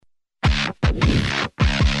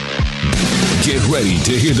Get ready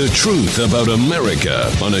to hear the truth about America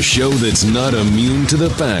on a show that's not immune to the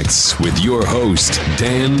facts with your host,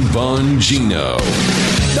 Dan Bongino.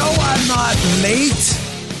 No, I'm not late.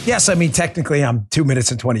 Yes, I mean, technically I'm 2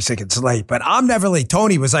 minutes and 20 seconds late, but I'm never late.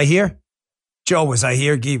 Tony, was I here? Joe, was I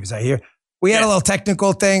here? Guy, was I here? We had a little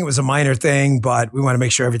technical thing. It was a minor thing, but we want to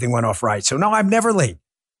make sure everything went off right. So no, I'm never late.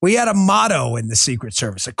 We had a motto in the Secret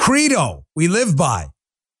Service, a credo we live by.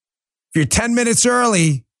 If you're 10 minutes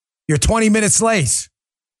early, you're 20 minutes late.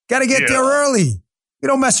 Got to get there early. You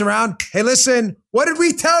don't mess around. Hey, listen, what did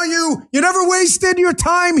we tell you? You never wasted your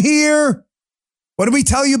time here. What did we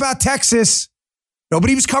tell you about Texas?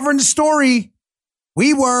 Nobody was covering the story.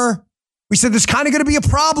 We were. We said there's kind of going to be a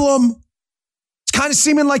problem. It's kind of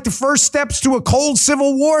seeming like the first steps to a cold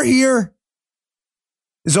civil war here.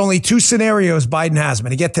 There's only two scenarios Biden has. I'm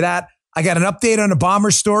going to get to that. I got an update on the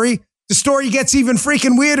bomber story. The story gets even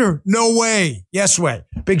freaking weirder. No way. Yes way.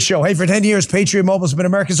 Big show. Hey, for 10 years, Patriot Mobile has been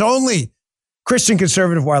America's only Christian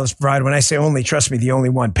conservative wireless provider. When I say only, trust me, the only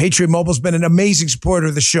one. Patriot Mobile's been an amazing supporter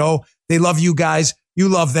of the show. They love you guys. You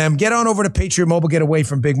love them. Get on over to Patriot Mobile. Get away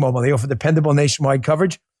from Big Mobile. They offer dependable nationwide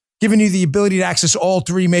coverage, giving you the ability to access all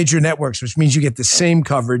three major networks, which means you get the same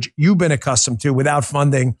coverage you've been accustomed to without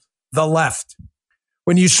funding the left.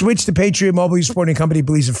 When you switch to Patriot Mobile, your supporting company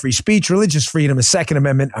believes in free speech, religious freedom, the Second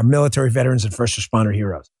Amendment, our military veterans, and first responder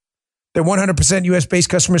heroes. They're 100% U.S.-based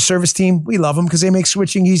customer service team. We love them because they make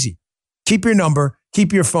switching easy. Keep your number,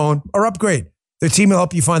 keep your phone, or upgrade. Their team will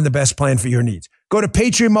help you find the best plan for your needs. Go to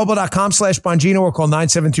patriotmobile.com/Bongino or call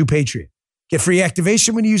 972-PATRIOT. Get free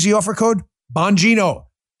activation when you use the offer code Bongino.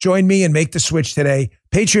 Join me and make the switch today.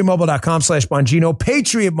 patriotmobile.com/Bongino,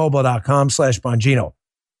 patriotmobile.com/Bongino.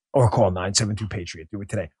 Or call 972-PATRIOT. Do it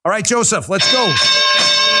today. All right, Joseph, let's go.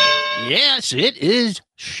 Yes, it is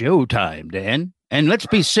showtime, Dan. And let's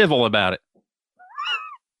be civil about it.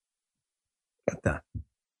 Got that.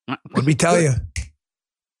 What did we tell you?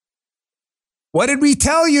 What did we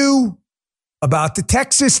tell you about the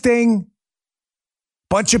Texas thing?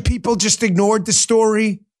 Bunch of people just ignored the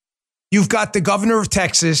story. You've got the governor of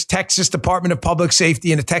Texas, Texas Department of Public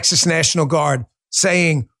Safety, and the Texas National Guard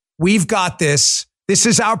saying, we've got this. This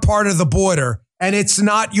is our part of the border, and it's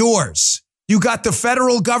not yours. You got the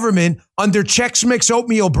federal government under Chex Mix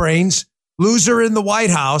oatmeal brains, loser in the White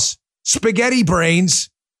House, spaghetti brains.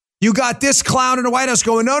 You got this clown in the White House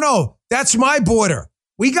going, no, that's my border.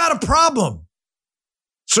 We got a problem.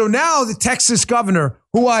 So now the Texas governor,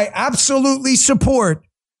 who I absolutely support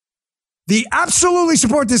this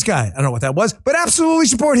guy. I don't know what that was, but absolutely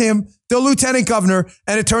support him, the lieutenant governor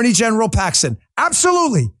and Attorney General Paxton.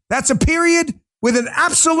 Absolutely. That's a period with an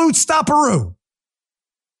absolute stopperoo.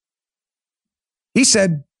 He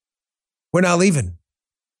said, we're not leaving.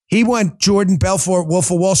 He went Jordan Belfort, Wolf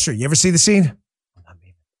of Wall Street. You ever see the scene?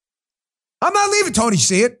 I'm not leaving. Tony, you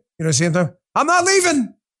see it? You know, see it? I'm not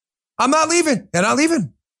leaving. They're not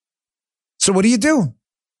leaving. So what do?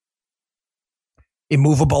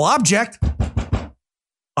 Immovable object.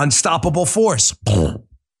 Unstoppable force.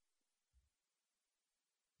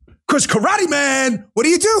 Because Karate Man, what do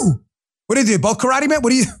you do? What do you do? Both Karate Man?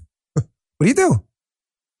 What do you do?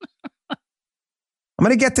 I'm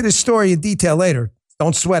going to get to this story in detail later.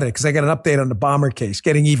 Don't sweat it because I got an update on the bomber case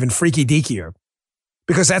getting even freaky deakier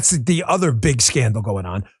because that's the other big scandal going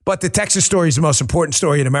on. But the Texas story is the most important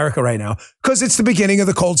story in America right now because it's the beginning of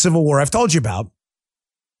the cold civil war I've told you about.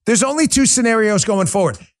 There's only two scenarios going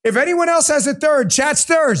forward. If anyone else has a third,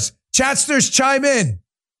 chatsters chime in.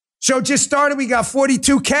 Show just started. We got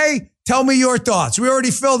 42K. Tell me your thoughts. We already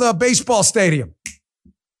filled a baseball stadium.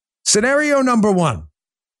 Scenario number one.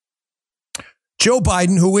 Joe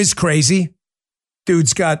Biden, who is crazy,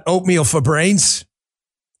 dude's got oatmeal for brains.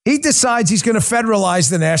 He decides he's going to federalize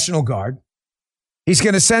the National Guard. He's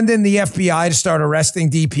going to send in the FBI to start arresting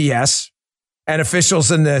DPS and officials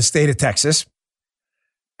in the state of Texas.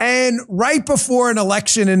 And right before an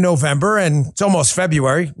election in November, and it's almost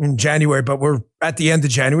February, in January, but we're at the end of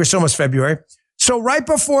January, it's almost February. So right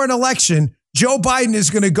before an election, Joe Biden is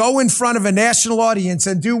going to go in front of a national audience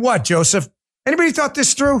and do what, Joseph? Anybody thought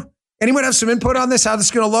this through? Anyone have some input on this, how this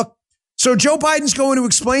is going to look? So Joe Biden's going to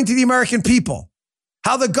explain to the American people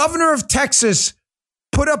how the governor of Texas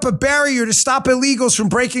put up a barrier to stop illegals from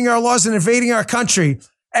breaking our laws and invading our country.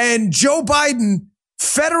 And Joe Biden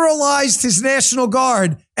federalized his National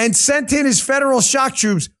Guard and sent in his federal shock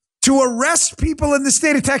troops to arrest people in the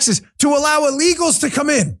state of Texas to allow illegals to come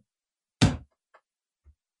in.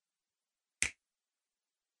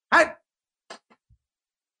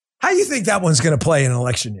 How do you think that one's going to play in an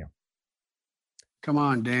election year? Come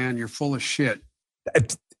on, Dan, you're full of shit.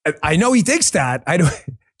 I know he thinks that.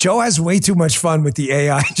 Joe has way too much fun with the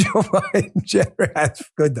AI. Joe Biden, that's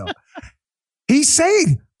good though. He's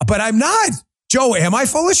saying, but I'm not. Joe, am I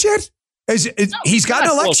full of shit? He's got an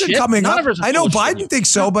election coming up. I know Biden thinks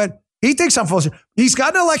so, but he thinks I'm full of shit. He's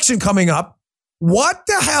got an election coming up. What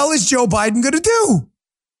the hell is Joe Biden going to do?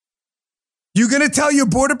 You going to tell your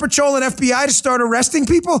Border Patrol and FBI to start arresting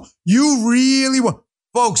people? You really want.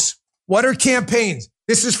 Folks, what are campaigns?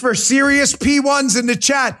 This is for serious P1s in the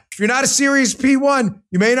chat. If you're not a serious P1,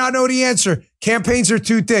 you may not know the answer. Campaigns are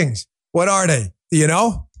two things. What are they? Do you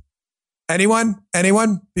know? Anyone?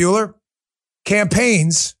 Bueller?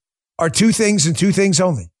 Campaigns are two things and two things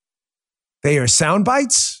only. They are sound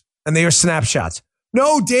bites and they are snapshots.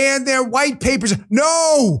 No, Dan, they're white papers.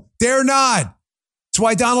 No, they're not. That's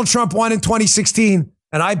why Donald Trump won in 2016,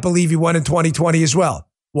 and I believe he won in 2020 as well.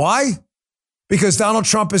 Why? Because Donald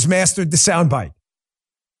Trump has mastered the soundbite.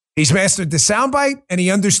 He's mastered the soundbite, and he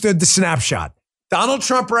understood the snapshot. Donald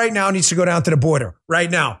Trump right now needs to go down to the border right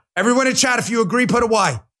now. Everyone in chat, if you agree, put a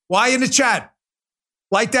Y. Y in the chat.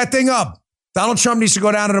 Light that thing up. Donald Trump needs to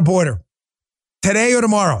go down to the border today or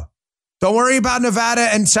tomorrow. Don't worry about Nevada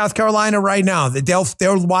and South Carolina right now.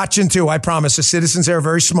 They're watching too, I promise. The citizens there are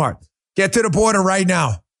very smart. Get to the border right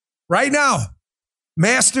now. Right now.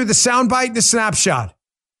 Master the soundbite and the snapshot.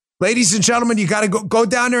 Ladies and gentlemen, you got to go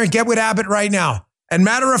down there and get with Abbott right now. And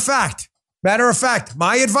matter of fact,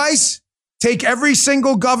 my advice, take every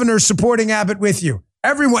single governor supporting Abbott with you.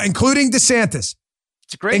 Everyone, including DeSantis.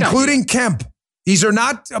 It's a great including idea. Kemp. These are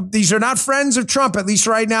not friends of Trump, at least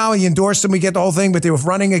right now. He endorsed them. We get the whole thing, but they were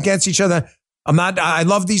running against each other. I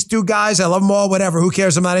love these two guys. I love them all, whatever. Who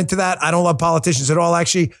cares? I'm not into that. I don't love politicians at all,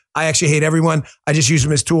 actually. I actually hate everyone. I just use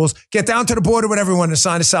them as tools. Get down to the border with everyone and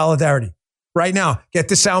sign a solidarity. Right now. Get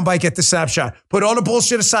the soundbite, get the snapshot. Put all the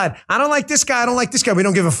bullshit aside. I don't like this guy. I don't like this guy. We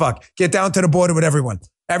don't give a fuck. Get down to the border with everyone.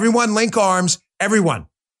 Everyone link arms. Everyone.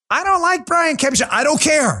 I don't like Brian Kemp. I don't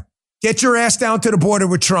care. Get your ass down to the border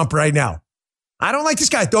with Trump right now. I don't like this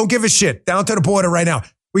guy. Don't give a shit. Down to the border right now.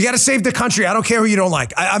 We got to save the country. I don't care who you don't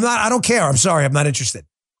like. I don't care. I'm sorry. I'm not interested.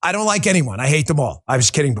 I don't like anyone. I hate them all. I was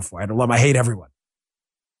kidding before. I don't love them. I hate everyone.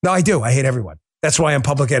 No, I do. I hate everyone. That's why I'm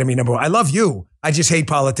public enemy number one. I love you. I just hate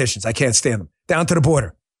politicians. I can't stand them. Down to the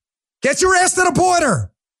border. Get your ass to the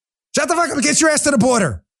border. Shut the fuck up. Get your ass to the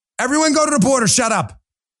border. Everyone go to the border. Shut up.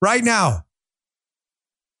 Right now.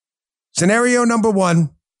 Scenario number one.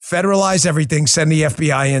 Federalize everything, send the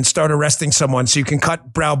FBI in, start arresting someone so you can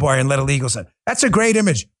cut Broward and let illegals in. That's a great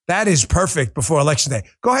image. That is perfect before Election Day.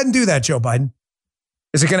 Go ahead and do that, Joe Biden.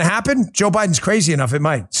 Is it going to happen? Joe Biden's crazy enough. It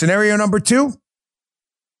might. Scenario number two.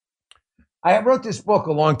 I wrote this book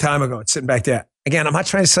a long time ago. It's sitting back there. Again, I'm not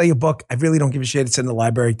trying to sell you a book. I really don't give a shit. It's in the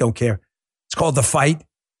library. Don't care. It's called The Fight.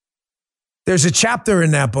 There's a chapter in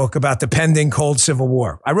that book about the pending Cold Civil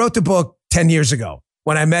War. I wrote the book 10 years ago.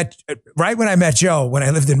 When I met Joe, when I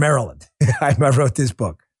lived in Maryland, I wrote this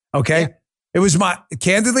book. Okay. Yeah. It was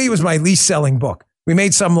my least selling book. We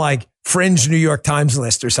made some like fringe New York Times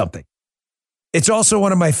list or something. It's also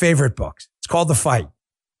one of my favorite books. It's called The Fight.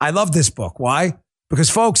 I love this book. Why? Because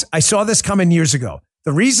folks, I saw this coming years ago.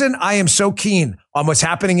 The reason I am so keen on what's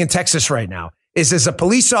happening in Texas right now is as a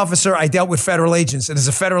police officer, I dealt with federal agents. And as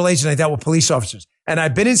a federal agent, I dealt with police officers. And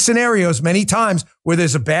I've been in scenarios many times where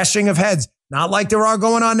there's a bashing of heads. Not like there are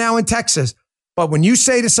going on now in Texas. But when you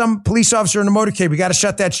say to some police officer in a motorcade, we got to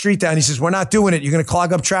shut that street down. He says, we're not doing it. You're going to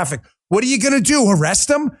clog up traffic. What are you going to do? Arrest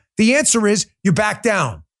them? The answer is you back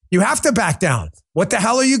down. You have to back down. What the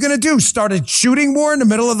hell are you going to do? Start a shooting war in the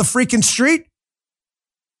middle of the freaking street?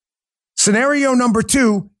 Scenario number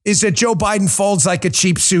two is that Joe Biden folds like a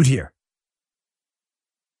cheap suit here.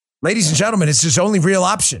 Ladies and gentlemen, it's his only real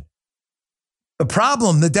option. The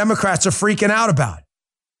problem the Democrats are freaking out about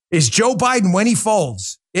is Joe Biden, when he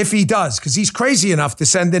folds, if he does, because he's crazy enough to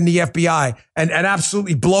send in the FBI and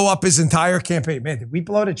absolutely blow up his entire campaign. Man, did we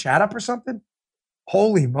blow the chat up or something?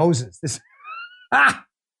 Holy Moses.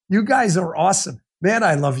 You guys are awesome. Man,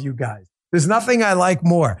 I love you guys. There's nothing I like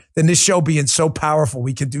more than this show being so powerful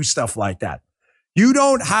we can do stuff like that.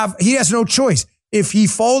 He has no choice. If he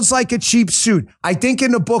folds like a cheap suit, I think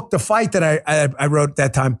in the book, The Fight that I wrote at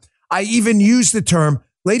that time, I even used the term,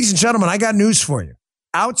 ladies and gentlemen, I got news for you.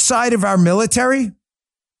 Outside of our military,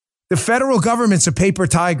 the federal government's a paper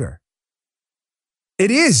tiger.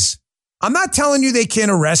 It is. I'm not telling you they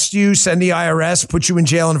can't arrest you, send the IRS, put you in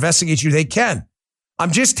jail, and investigate you. They can.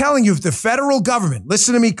 I'm just telling you, if the federal government,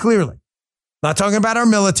 listen to me clearly, not talking about our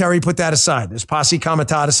military, put that aside. There's posse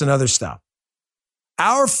comitatus and other stuff.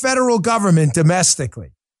 Our federal government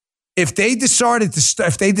domestically, if they decided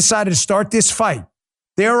to start this fight,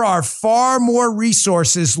 there are far more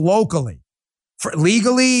resources locally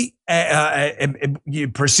legally,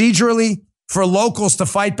 procedurally, for locals to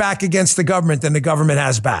fight back against the government than the government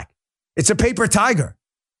has back. It's a paper tiger.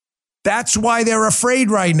 That's why they're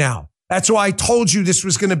afraid right now. That's why I told you this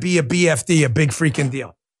was going to be a BFD, a big freaking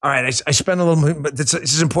deal. All right, I spent a little, but this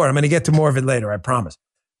is important. I'm going to get to more of it later, I promise.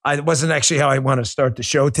 It wasn't actually how I want to start the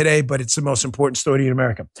show today, but it's the most important story in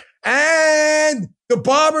America. And the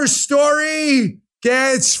bomber story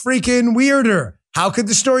gets freaking weirder. How could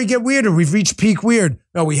the story get weirder? We've reached peak weird.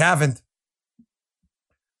 No, we haven't.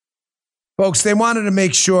 Folks, they wanted to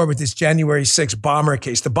make sure with this January 6th bomber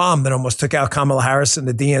case, the bomb that almost took out Kamala Harris and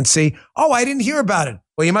the DNC. Oh, I didn't hear about it.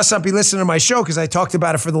 Well, you must not be listening to my show because I talked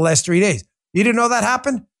about it for the last 3 days. You didn't know that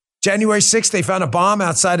happened? January 6th, they found a bomb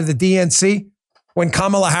outside of the DNC when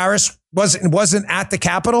Kamala Harris wasn't at the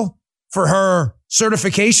Capitol for her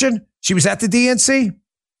certification. She was at the DNC.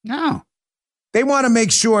 No. They want to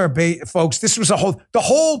make sure, folks, this was the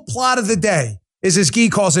whole plot of the day is, as Guy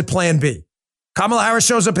calls it, Plan B. Kamala Harris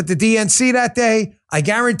shows up at the DNC that day. I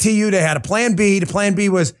guarantee you they had a plan B. The plan B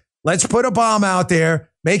was, let's put a bomb out there,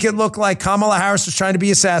 make it look like Kamala Harris was trying to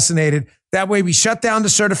be assassinated. That way we shut down the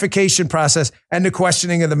certification process and the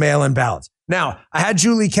questioning of the mail-in ballots. Now, I had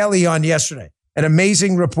Julie Kelly on yesterday, an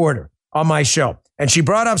amazing reporter on my show, and she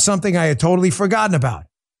brought up something I had totally forgotten about.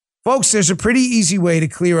 Folks, there's a pretty easy way to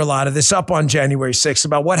clear a lot of this up on January 6th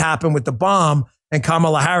about what happened with the bomb and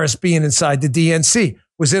Kamala Harris being inside the DNC.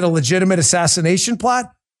 Was it a legitimate assassination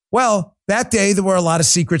plot? Well, that day there were a lot of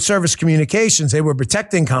Secret Service communications. They were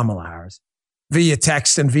protecting Kamala Harris via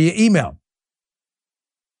text and via email.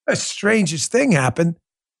 The strangest thing happened.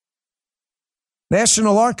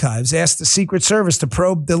 National Archives asked the Secret Service to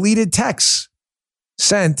probe deleted texts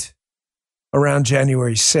sent around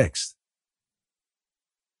January 6th.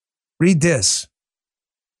 Read this.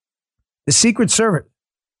 The Secret Service.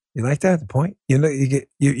 You like that? The point? You know,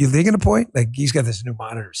 you digging the point? Like, he's got this new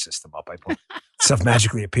monitor system up. I point. Stuff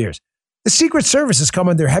magically appears. The Secret Service has come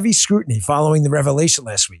under heavy scrutiny following the revelation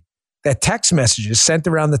last week that text messages sent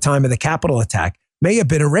around the time of the Capitol attack may have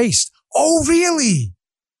been erased. Oh, really?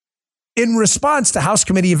 In response, the House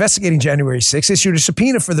Committee investigating January 6th issued a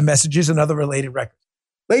subpoena for the messages and other related records.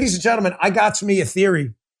 Ladies and gentlemen, I got me a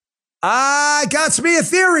theory.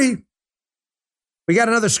 We got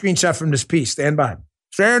another screenshot from this piece. Stand by.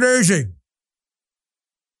 Stand easy.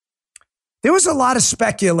 There was a lot of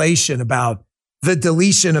speculation about the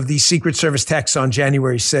deletion of these Secret Service texts on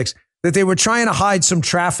January 6th, that they were trying to hide some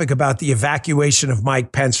traffic about the evacuation of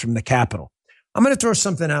Mike Pence from the Capitol. I'm going to throw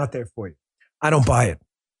something out there for you. I don't buy it.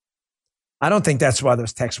 I don't think that's why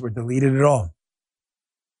those texts were deleted at all.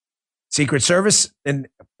 Secret Service, and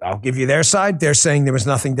I'll give you their side. They're saying there was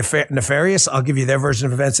nothing nefarious. I'll give you their version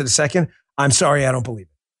of events in a second. I'm sorry, I don't believe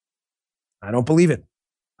it. I don't believe it.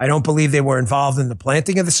 I don't believe they were involved in the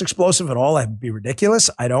planting of this explosive at all. That would be ridiculous.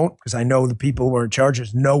 I don't, because I know the people who were in charge.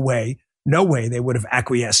 There's no way they would have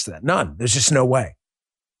acquiesced to that. None. There's just no way.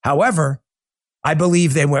 However, I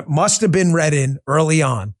believe they must have been read in early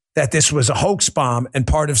on that this was a hoax bomb and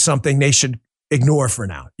part of something they should ignore for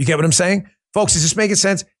now. You get what I'm saying? Folks, is this making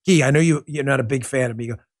sense? Guy, I know you're not a big fan of me.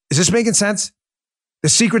 Is this making sense? The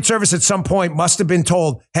Secret Service at some point must have been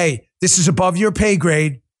told, hey, this is above your pay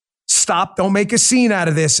grade. Stop. Don't make a scene out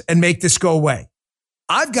of this and make this go away.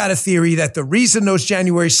 I've got a theory that the reason those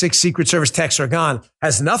January 6th Secret Service texts are gone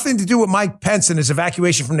has nothing to do with Mike Pence and his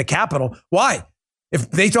evacuation from the Capitol. Why? If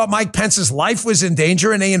they thought Mike Pence's life was in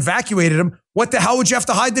danger and they evacuated him, what the hell would you have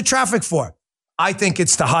to hide the traffic for? I think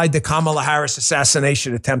it's to hide the Kamala Harris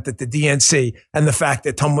assassination attempt at the DNC and the fact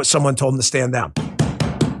that someone told him to stand down.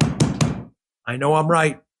 I know I'm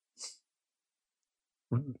right.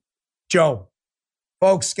 Joe,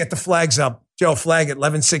 folks, get the flags up. Joe, flag at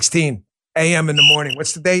 11:16 a.m. in the morning.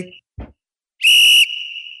 What's the date?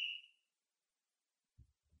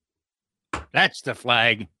 That's the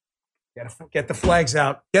flag. Get the flags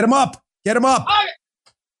out. Get them up. Get them up.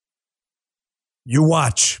 You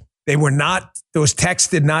watch. They were not, those texts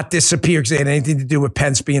did not disappear because they had anything to do with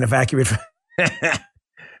Pence being evacuated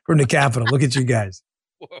from the Capitol. Look at you guys.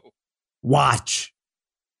 Whoa. Watch.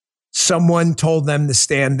 Someone told them to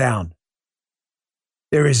stand down.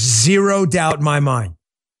 There is zero doubt in my mind.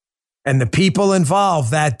 And the people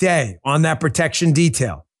involved that day on that protection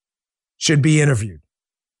detail should be interviewed.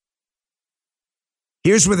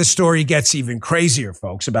 Here's where the story gets even crazier,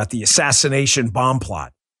 folks, about the assassination bomb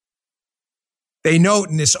plot. They note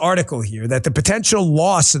in this article here that the potential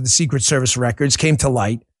loss of the Secret Service records came to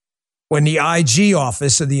light when the IG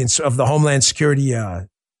office of the Homeland Security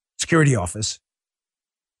Office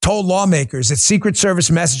told lawmakers that Secret Service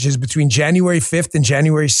messages between January 5th and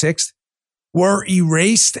January 6th were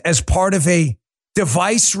erased as part of a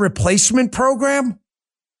device replacement program.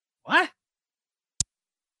 What?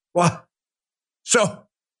 Well, so,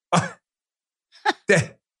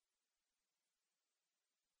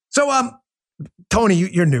 Tony,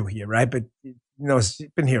 you're new here, right? But you've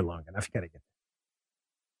been here long enough. You got to get.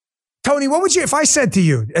 Tony, what would you, if I said to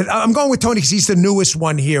you, I'm going with Tony because he's the newest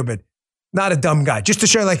one here, but not a dumb guy. Just to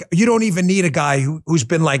show, like, you don't even need a guy who's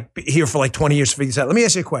been like here for like 20 years to figure this out. Let me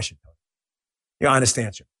ask you a question, Tony. Your honest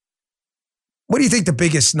answer. What do you think the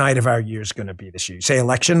biggest night of our year is going to be this year? You say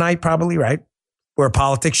election night, probably, right? We're a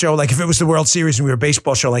politics show. Like if it was the World Series and we were a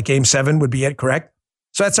baseball show, like Game 7 would be it, correct?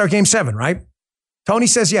 So that's our Game 7, right? Tony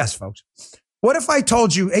says yes, folks. What if I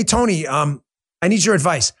told you, hey, Tony, I need your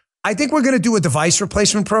advice. I think we're going to do a device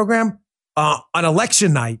replacement program on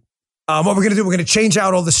election night. What we're going to do, we're going to change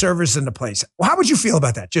out all the servers in the place. Well, how would you feel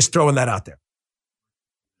about that? Just throwing that out there.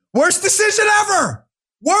 Worst decision ever.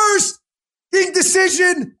 Worst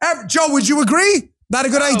decision ever. Joe, would you agree? Not a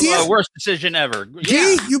good idea? Worst decision ever.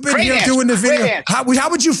 Gee, you've been here doing the video.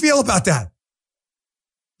 How would you feel about that?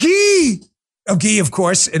 Gee. Oh, Guy, of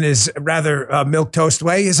course, in his rather milquetoast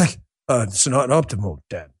way, is like, it's not optimal,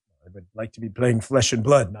 Dad. I would like to be playing flesh and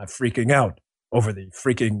blood, not freaking out over the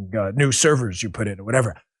freaking new servers you put in or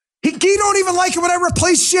whatever. Guy don't even like it when I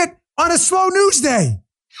replace shit on a slow news day.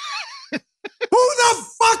 Who the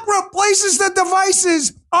fuck replaces the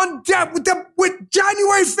devices on with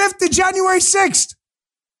January 5th to January 6th?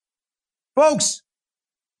 Folks,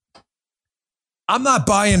 I'm not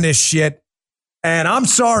buying this shit, and I'm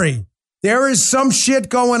sorry. There is some shit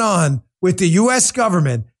going on with the U.S.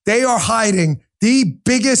 government. They are hiding the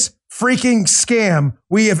biggest freaking scam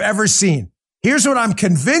we have ever seen. Here's what I'm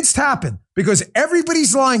convinced happened, because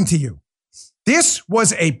everybody's lying to you. This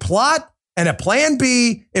was a plot and a plan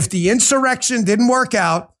B. If the insurrection didn't work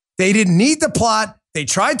out, they didn't need the plot. They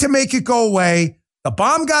tried to make it go away. The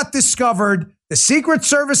bomb got discovered. The Secret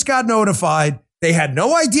Service got notified. They had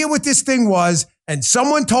no idea what this thing was. And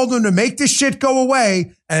someone told them to make this shit go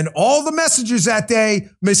away. And all the messages that day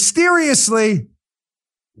mysteriously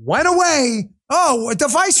went away. Oh, a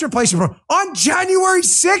device replacement on January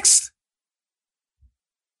 6th.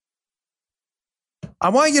 I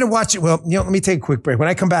want you to watch it. Well, let me take a quick break. When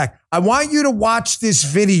I come back, I want you to watch this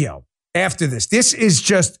video after this. This is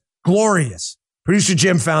just glorious. Producer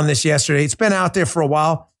Jim found this yesterday. It's been out there for a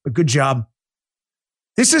while, but good job.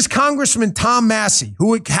 This is Congressman Tom Massie,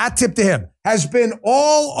 who, hat tip to him, has been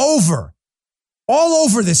all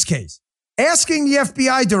over this case, asking the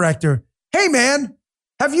FBI director, hey, man,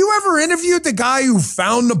 have you ever interviewed the guy who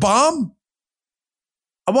found the bomb?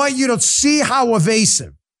 I want you to see how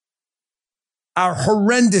evasive our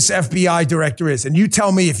horrendous FBI director is. And you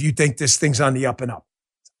tell me if you think this thing's on the up and up.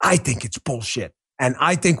 I think it's bullshit. And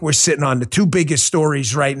I think we're sitting on the two biggest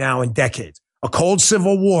stories right now in decades, a cold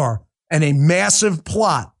civil war and a massive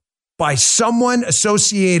plot by someone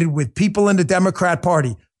associated with people in the Democrat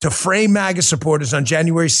Party to frame MAGA supporters on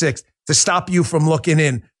January 6th to stop you from looking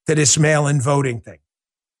in to this mail-in voting thing.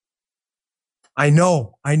 I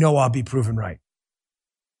know I'll be proven right.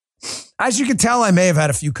 As you can tell, I may have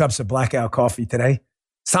had a few cups of blackout coffee today.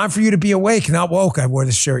 It's time for you to be awake, not woke. I wore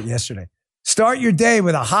this shirt yesterday. Start your day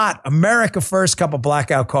with a hot America First cup of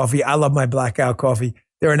blackout coffee. I love my blackout coffee.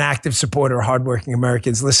 They're an active supporter of hardworking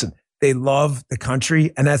Americans. Listen, they love the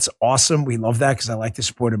country, and that's awesome. We love that because I like to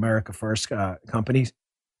support America First companies,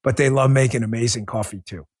 but they love making amazing coffee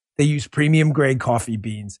too. They use premium grade coffee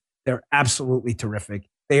beans. They're absolutely terrific.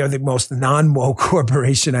 They are the most non-woke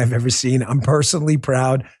corporation I've ever seen. I'm personally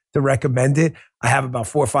proud to recommend it. I have about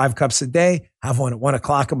 4 or 5 cups a day. Have one at 1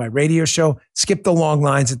 o'clock on my radio show. Skip the long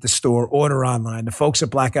lines at the store. Order online. The folks at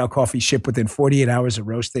Blackout Coffee ship within 48 hours of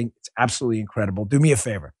roasting. It's absolutely incredible. Do me a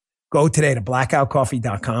favor. Go today to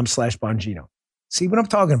blackoutcoffee.com/Bongino. See what I'm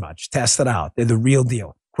talking about. Just test it out. They're the real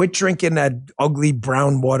deal. Quit drinking that ugly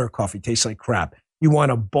brown water coffee. Tastes like crap. You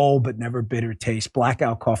want a bold but never bitter taste.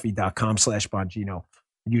 blackoutcoffee.com/Bongino.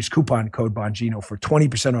 Use coupon code Bongino for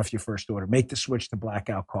 20% off your first order. Make the switch to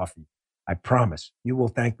Blackout Coffee. I promise you will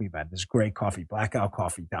thank me about it. This is great coffee.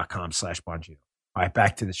 blackoutcoffee.com/Bongino. All right,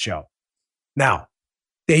 back to the show. Now,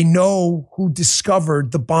 they know who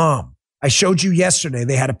discovered the bomb. I showed you yesterday.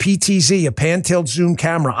 They had a PTZ, a pan-tilt zoom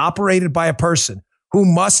camera operated by a person who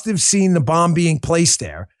must have seen the bomb being placed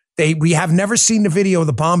there. We have never seen the video of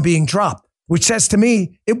the bomb being dropped, which says to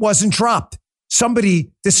me it wasn't dropped.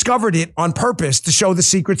 Somebody discovered it on purpose to show the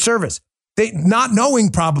Secret Service. They not knowing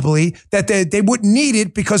probably that they wouldn't need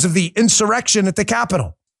it because of the insurrection at the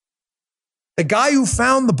Capitol. The guy who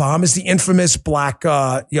found the bomb is the infamous black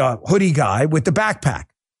hoodie guy with the backpack.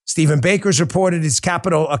 Stephen Baker's reported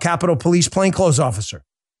a Capitol Police plainclothes officer.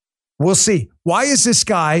 We'll see. Why is this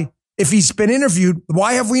guy If he's been interviewed,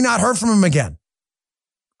 why have we not heard from him again?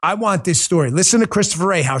 I want this story. Listen to Christopher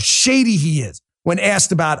Wray, how shady he is when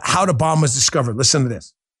asked about how the bomb was discovered. Listen to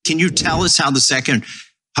this. Can you tell us how the second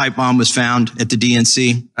pipe bomb was found at the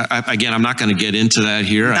DNC? Again, I'm not going to get into that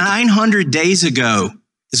here. 900 days ago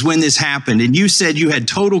is when this happened. And you said you had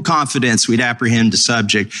total confidence we'd apprehend the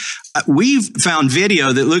subject. We've found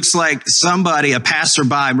video that looks like somebody, a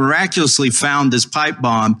passerby, miraculously found this pipe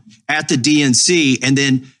bomb at the DNC and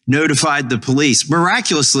then notified the police.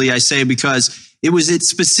 Miraculously, I say, because it's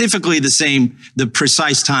specifically the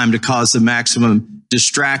precise time to cause the maximum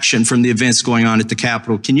distraction from the events going on at the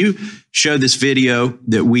Capitol. Can you show this video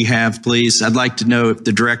that we have, please? I'd like to know if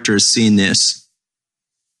the director has seen this.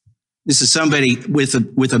 This is somebody with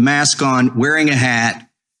a mask on, wearing a hat.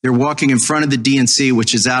 They're walking in front of the DNC,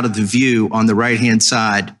 which is out of the view on the right-hand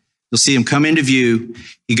side. You'll see him come into view.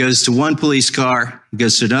 He goes to one police car. He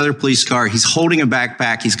goes to another police car. He's holding a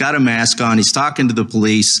backpack. He's got a mask on. He's talking to the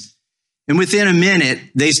police. And within a minute,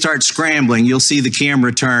 they start scrambling. You'll see the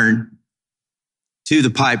camera turn to the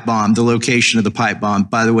pipe bomb, the location of the pipe bomb.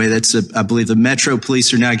 By the way, I believe the Metro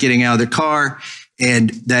police are now getting out of their car, and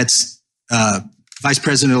that's Vice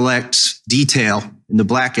President-elect's detail in the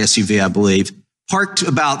black SUV, I believe, parked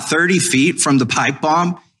about 30 feet from the pipe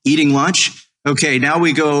bomb, eating lunch. Okay, now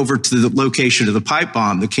we go over to the location of the pipe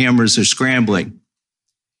bomb. The cameras are scrambling.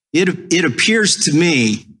 It appears to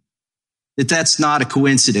me that that's not a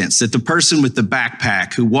coincidence, that the person with the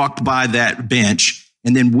backpack who walked by that bench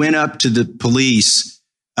and then went up to the police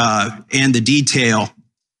and the detail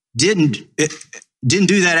didn't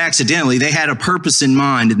do that accidentally. They had a purpose in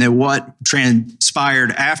mind, and that what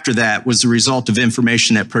transpired after that was the result of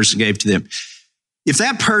information that person gave to them. If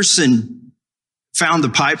that person found the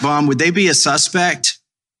pipe bomb, would they be a suspect?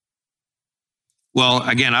 Well,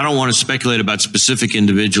 again, I don't want to speculate about specific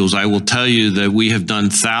individuals. I will tell you that we have done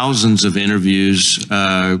thousands of interviews,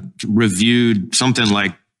 reviewed something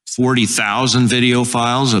like 40,000 video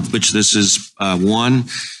files, of which this is one.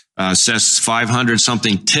 Assessed 500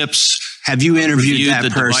 something tips. Have you interviewed that the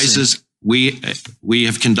person? Devices. We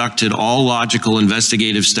have conducted all logical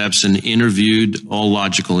investigative steps and interviewed all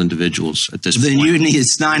logical individuals at this point. Then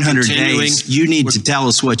it's 900 days. You need to tell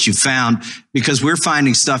us what you found, because we're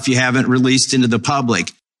finding stuff you haven't released into the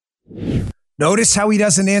public. Notice how he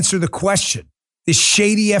doesn't answer the question. This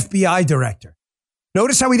shady FBI director.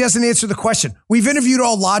 Notice how he doesn't answer the question. We've interviewed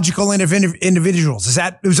all logical individuals.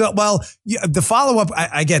 The follow-up,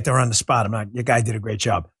 I get they're on the spot. Your guy did a great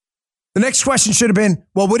job. The next question should have been,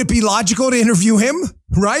 well, would it be logical to interview him,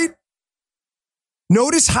 right?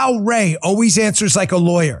 Notice how Wray always answers like a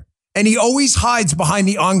lawyer, and he always hides behind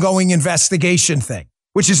the ongoing investigation thing,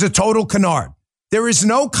 which is a total canard. There is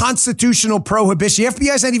no constitutional prohibition. The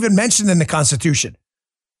FBI is not even mentioned in the Constitution.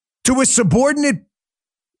 To a subordinate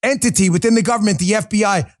entity within the government, the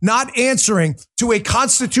FBI, not answering to a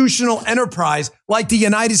constitutional enterprise like the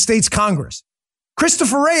United States Congress.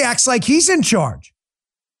 Christopher Wray acts like he's in charge.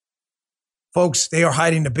 Folks, they are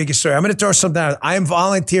hiding the biggest story. I'm going to throw something out. I am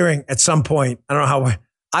volunteering at some point. I don't know how.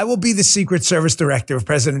 I will be the Secret Service director if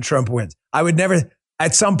President Trump wins. I would never,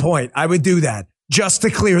 at some point, I would do that just to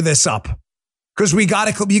clear this up. Because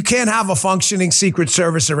you can't have a functioning Secret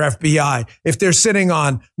Service or FBI if they're sitting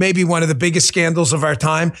on maybe one of the biggest scandals of our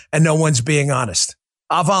time and no one's being honest.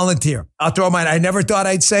 I'll volunteer. I never thought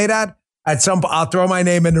I'd say that. I'll throw my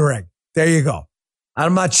name in the ring. There you go.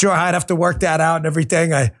 I'm not sure how I'd have to work that out and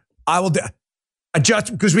everything. I will do.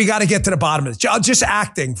 Just because we got to get to the bottom of this. Just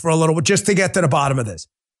acting for a little bit just to get to the bottom of this.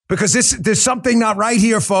 Because there's something not right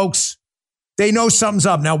here, folks. They know something's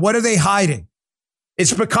up. Now, what are they hiding?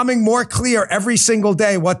 It's becoming more clear every single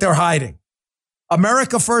day what they're hiding.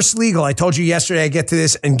 America First Legal. I told you yesterday I get to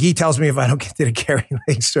this, and Guy tells me if I don't get to the Kari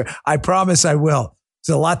Lake story. I promise I will.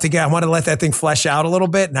 There's a lot to get. I want to let that thing flesh out a little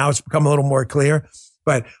bit. Now it's become a little more clear.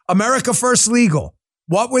 But America First Legal.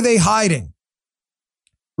 What were they hiding?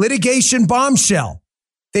 Litigation bombshell.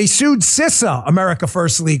 They sued CISA, America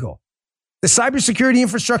First Legal, the Cybersecurity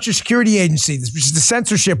Infrastructure Security Agency, which is the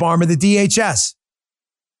censorship arm of the DHS.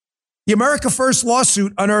 The America First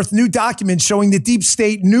lawsuit unearthed new documents showing the deep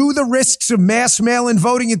state knew the risks of mass mail-in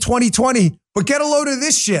voting in 2020, but get a load of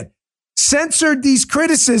this shit. Censored these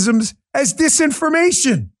criticisms as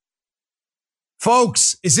disinformation.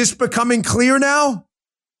 Folks, is this becoming clear now?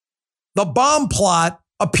 The bomb plot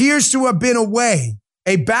appears to have been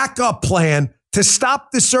a backup plan to stop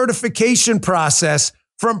the certification process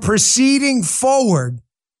from proceeding forward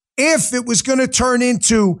if it was going to turn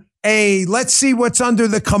into let's see what's under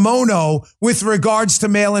the kimono with regards to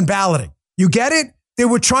mail-in balloting. You get it? They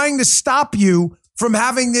were trying to stop you from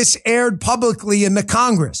having this aired publicly in the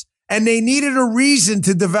Congress. and they needed a reason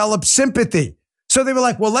to develop sympathy. So they were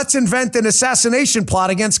like, well, let's invent an assassination plot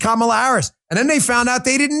against Kamala Harris. And then they found out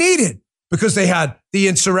they didn't need it because they had the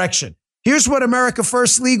insurrection. Here's what America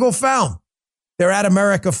First Legal found. They're at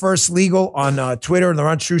America First Legal on Twitter, and they're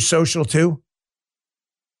on True Social too.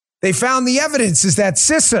 They found the evidence is that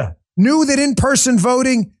CISA knew that in-person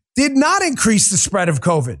voting did not increase the spread of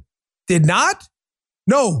COVID. Did not?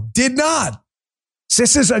 No, did not.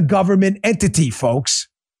 CISA's a government entity, folks.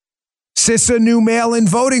 CISA knew mail-in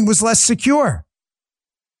voting was less secure.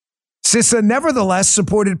 CISA nevertheless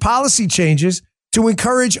supported policy changes to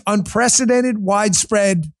encourage unprecedented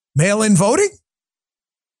widespread mail-in voting.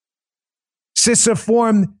 CISA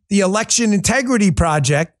formed the Election Integrity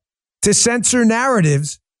Project to censor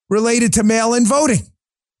narratives related to mail-in voting.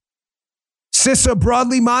 CISA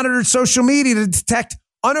broadly monitored social media to detect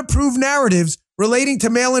unapproved narratives relating to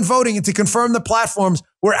mail-in voting and to confirm the platforms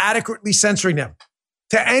were adequately censoring them.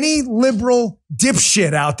 To any liberal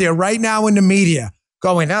dipshit out there right now in the media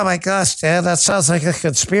going, oh my gosh, Dad, that sounds like a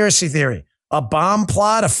conspiracy theory. A bomb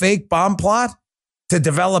plot, a fake bomb plot to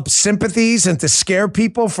develop sympathies and to scare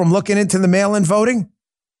people from looking into the mail-in voting?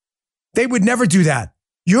 They would never do that.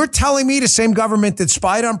 You're telling me the same government that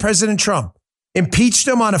spied on President Trump, impeached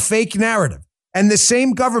him on a fake narrative, and the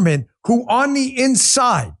same government who on the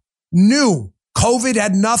inside knew COVID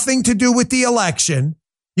had nothing to do with the election,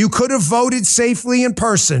 you could have voted safely in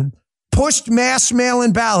person, pushed mass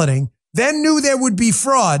mail-in balloting, then knew there would be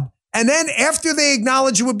fraud, and then after they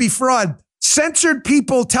acknowledged it would be fraud, censored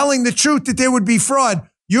people telling the truth that there would be fraud.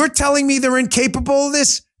 You're telling me they're incapable of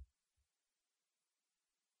this?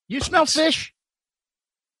 You smell fish?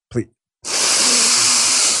 Please.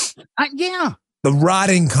 Yeah. The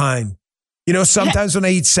rotting kind. You know, sometimes when I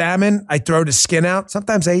eat salmon, I throw the skin out.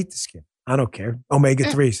 Sometimes I eat the skin. I don't care.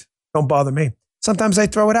 Omega-3s. Don't bother me. Sometimes I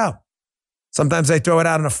throw it out. Sometimes I throw it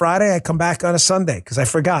out on a Friday. I come back on a Sunday because I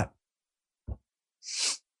forgot.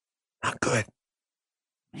 Not good.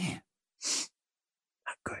 Man.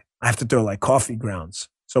 Not good. I have to throw like coffee grounds.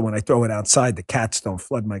 So when I throw it outside, the cats don't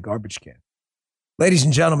flood my garbage can. Ladies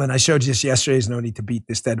and gentlemen, I showed you this yesterday. There's no need to beat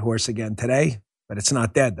this dead horse again today, but it's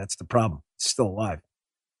not dead. That's the problem. It's still alive.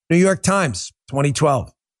 New York Times,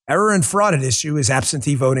 2012. Error and fraud at issue as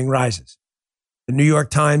absentee voting rises. The New York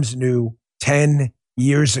Times knew 10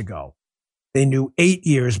 years ago. They knew 8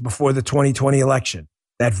 years before the 2020 election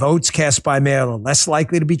that votes cast by mail are less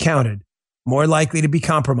likely to be counted, more likely to be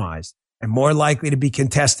compromised, and more likely to be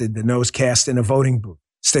contested than those cast in a voting booth.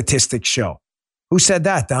 Statistics show. Who said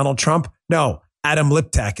that? Donald Trump? No, Adam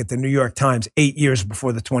Liptak at the New York Times 8 years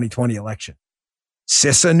before the 2020 election.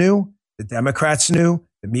 CISA knew, the Democrats knew,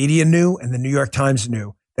 the media knew, and the New York Times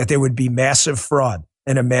knew that there would be massive fraud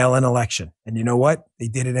in a mail-in election. And you know what? They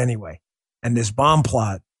did it anyway. And this bomb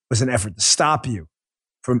plot was an effort to stop you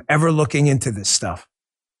from ever looking into this stuff.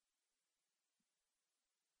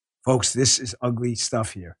 Folks, this is ugly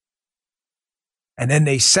stuff here. And then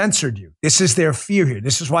they censored you. This is their fear here.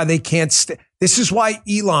 This is why they can't this is why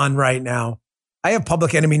Elon right now, I have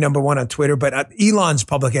public enemy number one on Twitter, but Elon's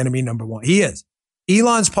public enemy number one. He is.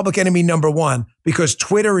 Elon's public enemy number one because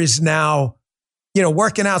Twitter is now,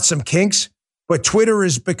 working out some kinks, but Twitter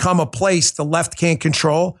has become a place the left can't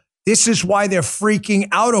control. This is why they're freaking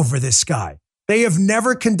out over this guy. They have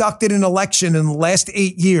never conducted an election in the last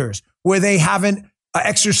 8 years where they haven't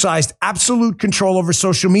exercised absolute control over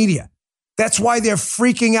social media. That's why they're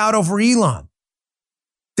freaking out over Elon.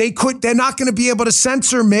 They're not going to be able to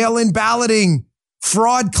censor mail-in balloting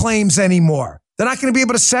fraud claims anymore. They're not going to be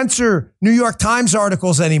able to censor New York Times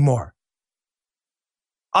articles anymore.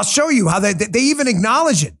 I'll show you how they even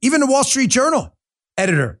acknowledge it. Even the Wall Street Journal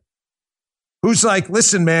editor, who's like,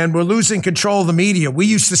 listen, man, we're losing control of the media. We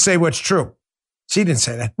used to say what's true. She didn't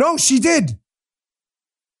say that. No, she did.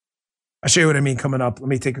 I'll show you what I mean coming up. Let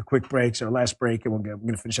me take a quick break. So last break, and we're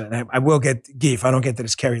going to finish that. I will get, Guy, if I don't get to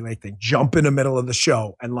this Kerry Lake thing, jump in the middle of the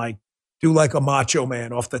show and do like a macho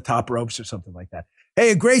man off the top ropes or something like that.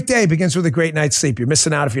 Hey, a great day begins with a great night's sleep. You're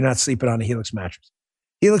missing out if you're not sleeping on a Helix mattress.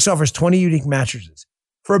 Helix offers 20 unique mattresses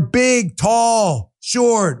for big, tall,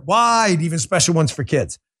 short, wide, even special ones for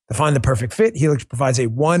kids. To find the perfect fit, Helix provides a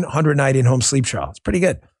 100-night in-home sleep trial. It's pretty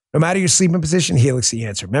good. No matter your sleeping position, Helix the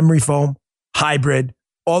answer. Memory foam, hybrid,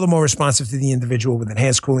 all the more responsive to the individual with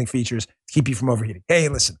enhanced cooling features to keep you from overheating. Hey,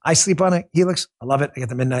 listen, I sleep on a Helix. I love it. I get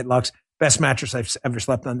the Midnight Lux. Best mattress I've ever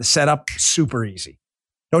slept on. The setup, super easy.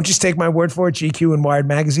 Don't just take my word for it. GQ and Wired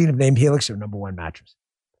Magazine have named Helix their number one mattress.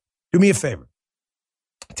 Do me a favor.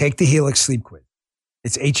 Take the Helix Sleep Quiz.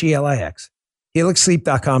 It's HELIX.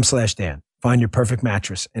 HelixSleep.com/Dan. Find your perfect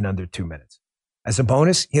mattress in under 2 minutes. As a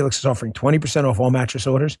bonus, Helix is offering 20% off all mattress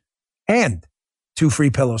orders and 2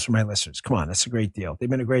 free pillows for my listeners. Come on, that's a great deal. They've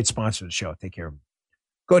been a great sponsor of the show. Take care of them.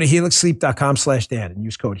 Go to helixsleep.com/Dan and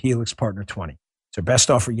use code HelixPartner20. It's our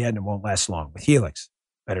best offer yet and it won't last long. With Helix,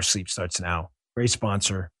 better sleep starts now. Great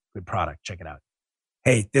sponsor, good product. Check it out.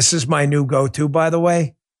 Hey, this is my new go-to, by the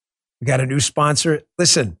way. We got a new sponsor.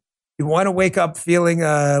 Listen, you want to wake up feeling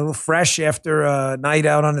a little fresh after a night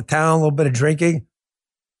out on the town, a little bit of drinking,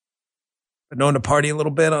 but known to party a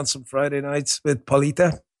little bit on some Friday nights with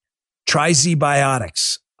Paulita? Try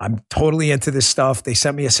Z-Biotics. I'm totally into this stuff. They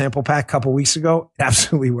sent me a sample pack a couple weeks ago. It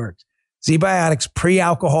absolutely works. Z-Biotics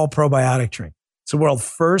pre-alcohol probiotic drink. It's the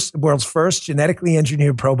world's first genetically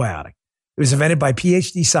engineered probiotic. It was invented by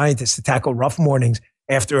PhD scientists to tackle rough mornings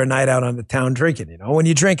after a night out on the town drinking. You know, when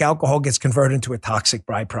you drink, alcohol gets converted into a toxic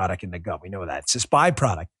byproduct in the gut. We know that. It's this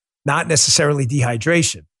byproduct, not necessarily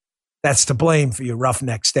dehydration. That's to blame for your rough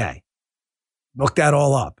next day. Look that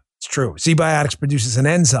all up. It's true. Z-Biotics produces an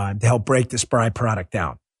enzyme to help break this byproduct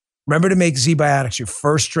down. Remember to make Z-Biotics your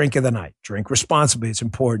first drink of the night. Drink responsibly. It's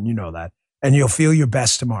important. You know that. And you'll feel your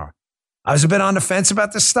best tomorrow. I was a bit on the fence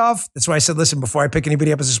about this stuff. That's why I said, listen, before I pick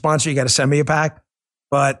anybody up as a sponsor, you got to send me a pack.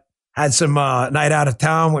 But had some night out of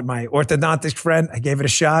town with my orthodontist friend. I gave it a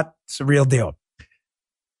shot. It's a real deal.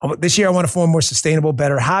 This year, I want to form more sustainable,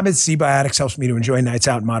 better habits. Z-Biotics helps me to enjoy nights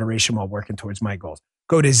out in moderation while working towards my goals.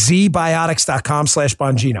 Go to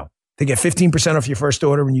zbiotics.com/Bongino to get 15% off your first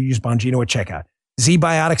order when you use Bongino at checkout.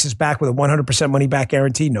 Z-Biotics is back with a 100% money back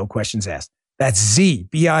guarantee. No questions asked. That's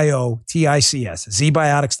ZBIOTICS.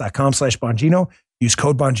 zbiotics.com/Bongino. Use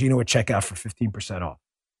code Bongino at checkout for 15% off.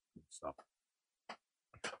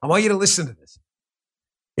 I want you to listen to this.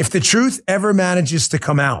 If the truth ever manages to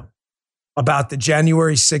come out about the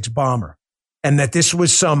January 6th bomber and that this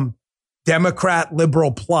was some Democrat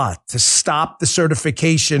liberal plot to stop the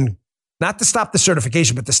certification, not to stop the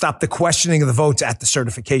certification, but to stop the questioning of the votes at the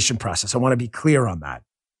certification process. I want to be clear on that.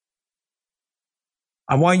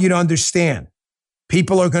 I want you to understand,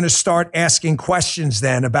 people are going to start asking questions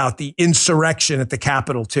then about the insurrection at the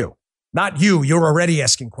Capitol too. Not you. You're already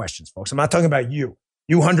asking questions, folks. I'm not talking about you.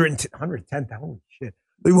 You 110,000, holy shit.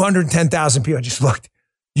 110,000 people. I just looked.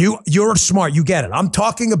 You're smart. You get it. I'm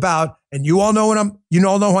talking about, and you all know you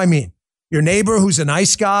all know who I mean. Your neighbor who's a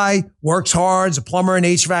nice guy, works hard, is a plumber and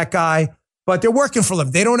HVAC guy, but they're working for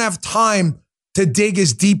them. They don't have time to dig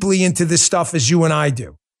as deeply into this stuff as you and I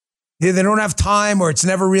do. They don't have time, or it's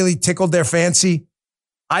never really tickled their fancy.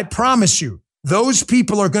 I promise you, those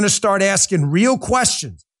people are going to start asking real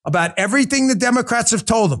questions about everything the Democrats have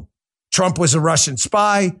told them. Trump was a Russian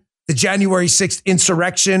spy. The January 6th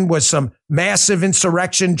insurrection was some massive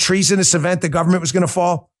insurrection, treasonous event. The government was going to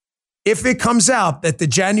fall. If it comes out that the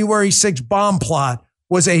January 6th bomb plot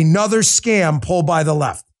was another scam pulled by the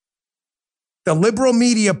left, the liberal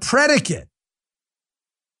media predicate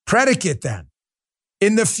then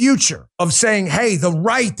in the future of saying, hey, the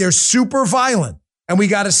right, they're super violent and we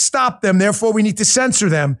got to stop them. Therefore, we need to censor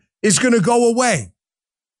them is going to go away.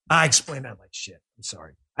 I explain that like shit. I'm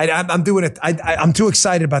sorry. I'm doing it. I'm too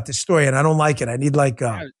excited about this story and I don't like it. I need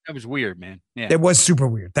that was weird, man. Yeah. It was super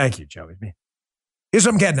weird. Thank you, Joey. Here's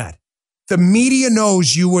what I'm getting at. The media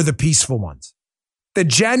knows you were the peaceful ones. The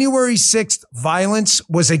January 6th violence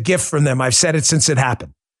was a gift from them. I've said it since it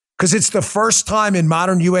happened. Because it's the first time in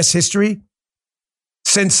modern U.S. history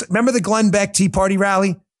since, remember the Glenn Beck Tea Party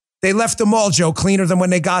rally? They left them all, Joe, cleaner than when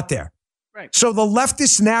they got there. Right. So the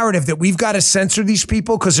leftist narrative that we've got to censor these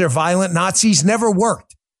people because they're violent Nazis never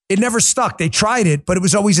worked. It never stuck. They tried it, but it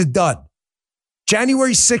was always a dud.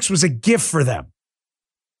 January 6th was a gift for them.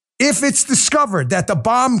 If it's discovered that the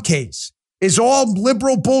bomb case is all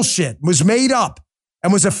liberal bullshit, was made up,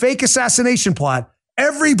 and was a fake assassination plot,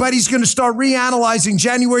 everybody's going to start reanalyzing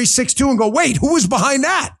January 6th too and go, wait, who was behind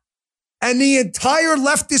that? And the entire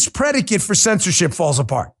leftist predicate for censorship falls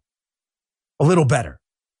apart. A little better.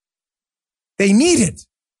 They need it.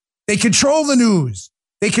 They control the news.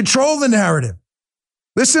 They control the narrative.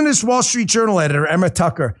 Listen to this Wall Street Journal editor, Emma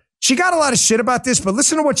Tucker. She got a lot of shit about this, but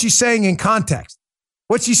listen to what she's saying in context.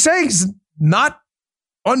 What she's saying is not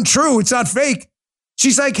untrue. It's not fake.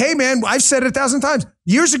 She's like, hey, man, I've said it 1,000 times.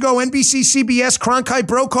 Years ago, NBC, CBS, Cronkite,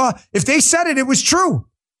 Brokaw, if they said it, it was true.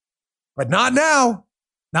 But not now.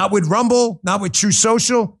 Not with Rumble, not with True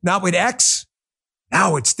Social, not with X.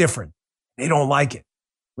 Now it's different. They don't like it.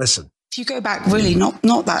 Listen. If you go back really not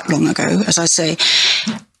that long ago, as I say,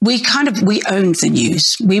 we owned the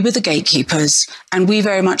news. We were the gatekeepers, and we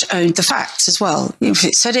very much owned the facts as well. If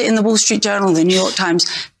it said it in the Wall Street Journal, the New York Times,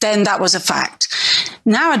 then that was a fact.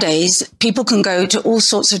 Nowadays, people can go to all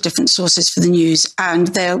sorts of different sources for the news, and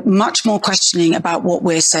they're much more questioning about what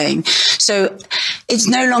we're saying. So it's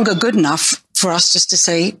no longer good enough for us just to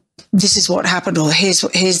say, this is what happened, or this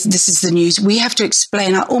is the news. We have to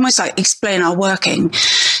explain our working.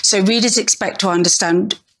 So readers expect to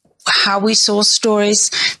understand how we source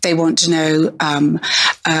stories. They want to know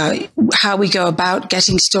how we go about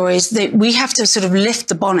getting stories. We have to sort of lift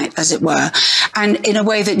the bonnet, as it were, and in a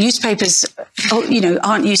way that newspapers,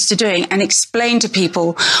 aren't used to doing, and explain to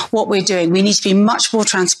people what we're doing. We need to be much more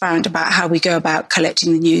transparent about how we go about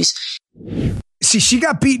collecting the news. See, she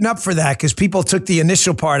got beaten up for that because people took the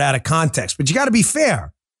initial part out of context. But you got to be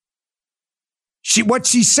fair. What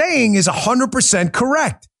she's saying is 100%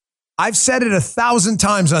 correct. I've said it 1,000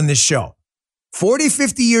 times on this show. 40,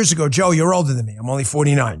 50 years ago, Joe, you're older than me. I'm only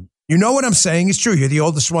 49. You know what I'm saying is true. You're the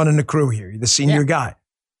oldest one in the crew here. You're the senior guy.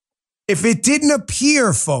 If it didn't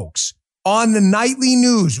appear, folks, on the nightly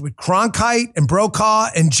news with Cronkite and Brokaw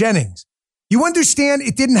and Jennings, you understand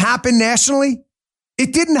it didn't happen nationally?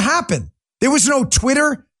 It didn't happen. There was no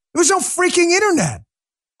Twitter. There was no freaking internet.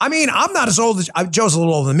 I mean, I'm not as old as Joe's a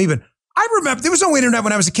little older than me, but I remember there was no internet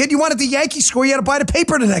when I was a kid. You wanted the Yankees score, you had to buy the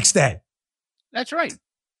paper the next day. That's right.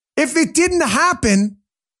 If it didn't happen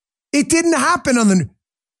on the.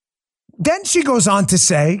 Then she goes on to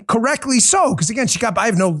say, correctly so, because again, I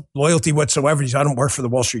have no loyalty whatsoever. I don't work for the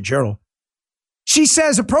Wall Street Journal. She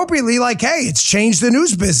says appropriately, like, hey, it's changed the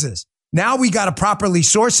news business. Now we got to properly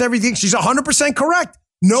source everything. She's 100% correct.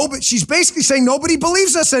 No, but she's basically saying nobody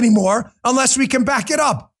believes us anymore unless we can back it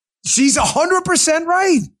up. She's 100%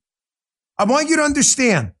 right. I want you to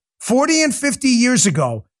understand, 40 and 50 years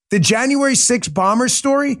ago, the January 6th bomber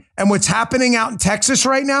story and what's happening out in Texas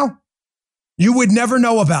right now, you would never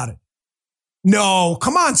know about it. No,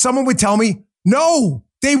 come on. Someone would tell me, no,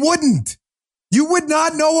 they wouldn't. You would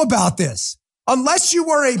not know about this unless you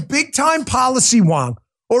were a big time policy wonk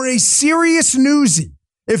or a serious newsie.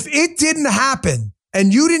 If it didn't happen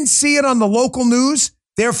and you didn't see it on the local news,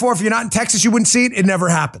 therefore, if you're not in Texas, you wouldn't see it. It never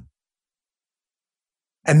happened.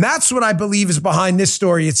 And that's what I believe is behind this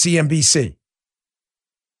story at CNBC.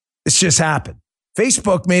 This just happened.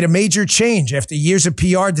 Facebook made a major change after years of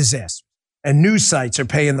PR disaster, and news sites are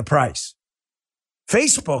paying the price.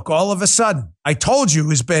 Facebook, all of a sudden, I told you,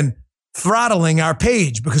 has been throttling our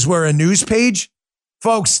page because we're a news page.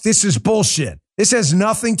 Folks, this is bullshit. This has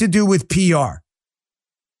nothing to do with PR.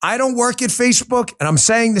 I don't work at Facebook, and I'm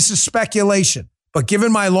saying this is speculation. But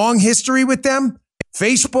given my long history with them,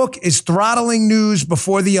 Facebook is throttling news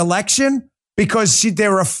before the election because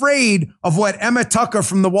they're afraid of what Emma Tucker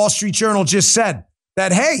from the Wall Street Journal just said.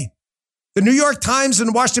 That, hey, the New York Times and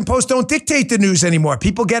the Washington Post don't dictate the news anymore.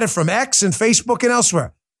 People get it from X and Facebook and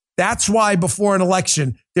elsewhere. That's why before an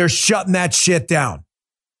election, they're shutting that shit down.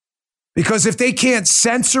 Because if they can't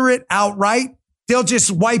censor it outright, they'll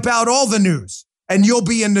just wipe out all the news and you'll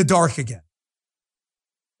be in the dark again.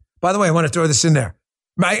 By the way, I want to throw this in there.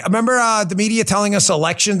 Remember the media telling us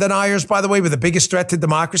election deniers, by the way, were the biggest threat to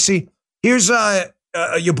democracy? Here's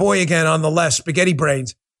your boy again on the left, spaghetti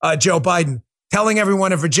brains, Joe Biden, telling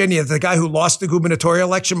everyone in Virginia that the guy who lost the gubernatorial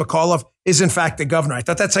election, McAuliffe, is in fact the governor. I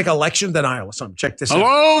thought that's like election denial or something. Check this out.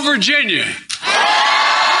 Hello, Virginia.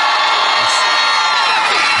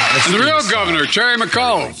 And the real governor, Terry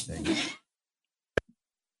McAuliffe.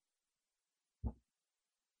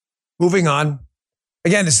 Moving on.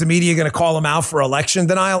 Again, is the media going to call him out for election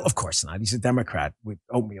denial? Of course not. He's a Democrat with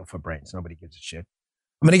oatmeal for brains. Nobody gives a shit.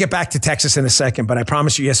 I'm going to get back to Texas in a second, but I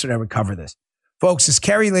promised you yesterday I would cover this. Folks, this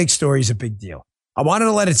Kari Lake story is a big deal. I wanted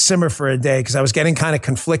to let it simmer for a day because I was getting kind of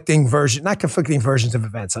conflicting versions of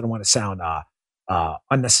events. I don't want to sound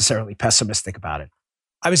unnecessarily pessimistic about it.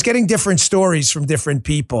 I was getting different stories from different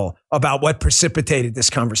people about what precipitated this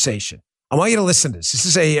conversation. I want you to listen to this. This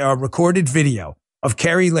is a recorded video of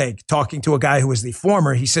Kari Lake talking to a guy who was the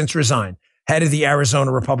former, he since resigned, head of the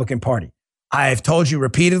Arizona Republican Party. I've told you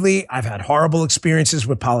repeatedly, I've had horrible experiences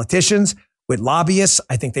with politicians, with lobbyists.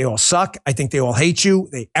 I think they all suck. I think they all hate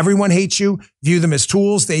you. Everyone hates you. View them as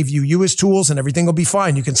tools. They view you as tools and everything will be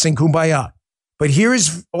fine. You can sing Kumbaya. But here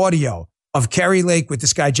is audio of Kari Lake with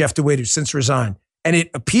this guy, Jeff DeWitt, who since resigned. And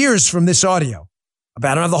it appears from this audio, I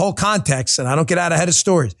don't have the whole context and I don't get out ahead of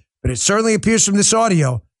stories, but it certainly appears from this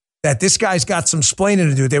audio that this guy's got some splaining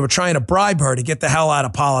to do. They were trying to bribe her to get the hell out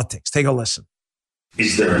of politics. Take a listen.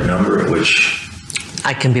 Is there a number at which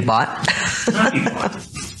I can be bought? Not be bought.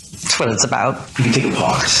 That's what it's about. You can take a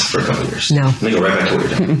pause for a couple of years. No. And then go right back to what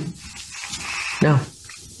you're doing. No.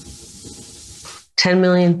 10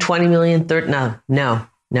 million, 20 million, 30, no.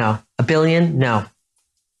 $1 billion, no.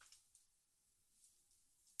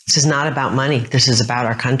 This is not about money. This is about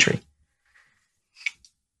our country.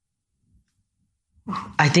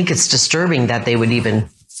 I think it's disturbing that they would even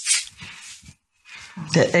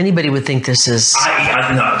that anybody would think this is.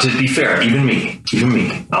 No, to be fair, even me,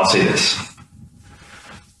 I'll say this.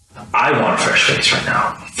 I want a fresh face right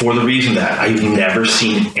now for the reason that I've never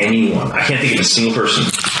seen anyone, I can't think of a single person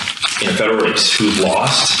in a federal race who's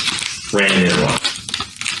lost, ran in and won.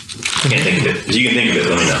 I can't think of it. If you can think of it,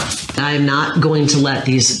 let me know. I am not going to let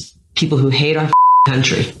these people who hate our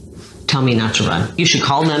country tell me not to run. You should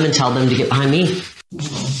call them and tell them to get behind me.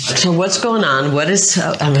 So what's going on? What is?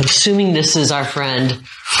 I'm assuming this is our friend.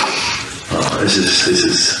 This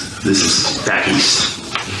is back east.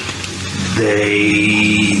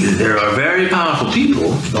 There are very powerful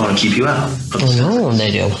people who want to keep you out. Oh no,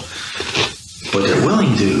 they do. But they're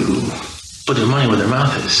willing to put their money where their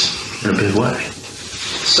mouth is in a big way.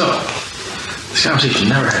 So this conversation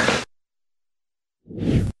never happened.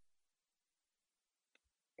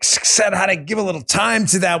 Said how to give a little time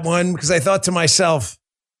to that one because I thought to myself,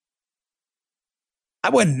 I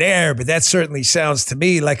wasn't there, but that certainly sounds to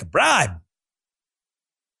me like a bribe.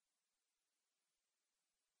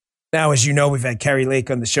 Now, as you know, we've had Kari Lake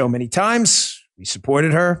on the show many times. We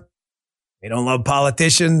supported her. We don't love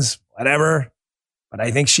politicians, whatever. But I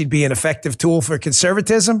think she'd be an effective tool for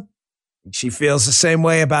conservatism. She feels the same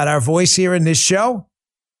way about our voice here in this show.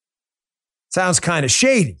 Sounds kind of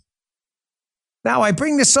shady. Now, I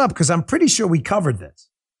bring this up because I'm pretty sure we covered this.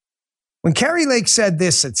 When Kari Lake said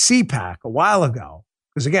this at CPAC a while ago,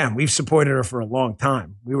 because again, we've supported her for a long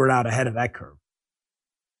time. We were out ahead of that curve.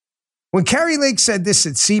 When Kari Lake said this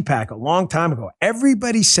at CPAC a long time ago,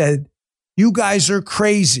 everybody said, you guys are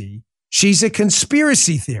crazy. She's a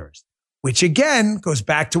conspiracy theorist, which again goes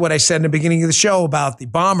back to what I said in the beginning of the show about the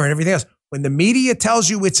bomber and everything else. When the media tells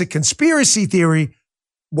you it's a conspiracy theory,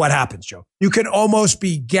 what happens, Joe? You can almost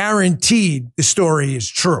be guaranteed the story is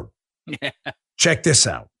true. Yeah. Check this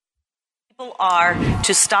out. People are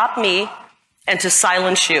to stop me and to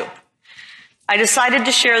silence you. I decided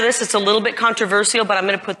to share this. It's a little bit controversial, but I'm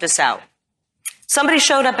going to put this out. Somebody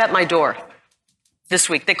showed up at my door this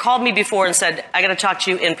week. They called me before and said, I got to talk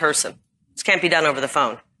to you in person. This can't be done over the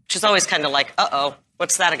phone, which is always kind of like, uh-oh,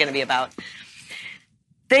 what's that going to be about?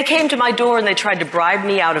 They came to my door and they tried to bribe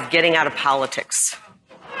me out of getting out of politics.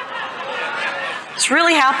 It's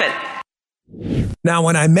really happened. Now,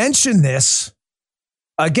 when I mentioned this,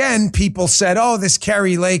 again, people said, oh, this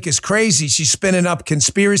Kari Lake is crazy. She's spinning up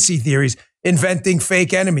conspiracy theories, inventing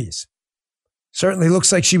fake enemies. Certainly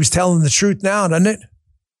looks like she was telling the truth now, doesn't it?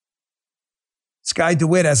 This guy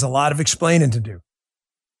DeWitt has a lot of explaining to do.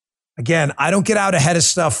 Again, I don't get out ahead of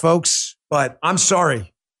stuff, folks, but I'm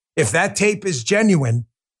sorry. If that tape is genuine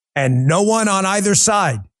and no one on either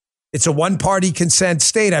side, it's a one-party consent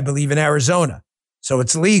state, I believe, in Arizona. So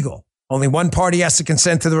it's legal. Only one party has to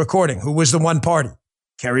consent to the recording. Who was the one party?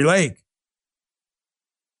 Kari Lake.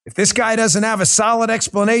 If this guy doesn't have a solid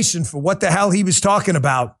explanation for what the hell he was talking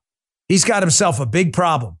about, he's got himself a big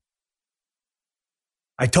problem.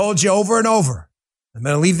 I told you over and over, I'm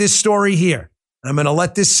going to leave this story here. I'm going to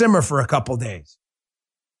let this simmer for a couple days.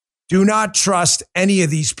 Do not trust any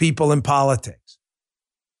of these people in politics.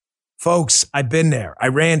 Folks, I've been there. I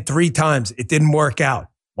ran 3 times. It didn't work out.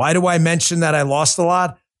 Why do I mention that I lost a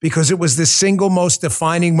lot? Because it was the single most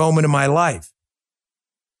defining moment in my life.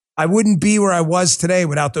 I wouldn't be where I was today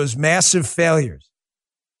without those massive failures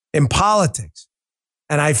in politics.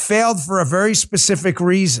 And I failed for a very specific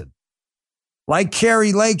reason. Like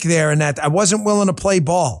Kari Lake there, in that I wasn't willing to play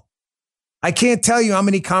ball. I can't tell you how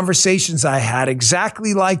many conversations I had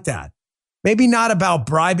exactly like that. Maybe not about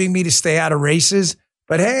bribing me to stay out of races,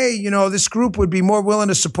 but hey, you know, this group would be more willing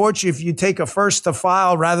to support you if you take a first to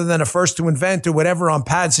file rather than a first to invent or whatever on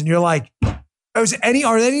pads. And you're like, are any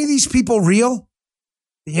of these people real?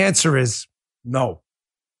 The answer is no,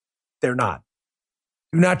 they're not.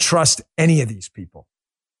 Do not trust any of these people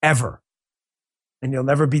ever. And you'll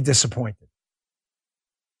never be disappointed.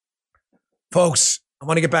 Folks, I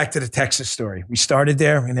want to get back to the Texas story. We started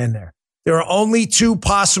there and end there. There are only 2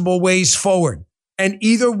 possible ways forward. And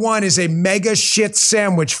either one is a mega shit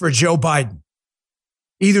sandwich for Joe Biden.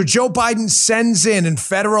 Either Joe Biden sends in and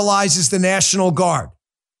federalizes the National Guard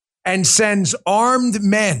and sends armed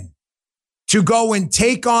men to go and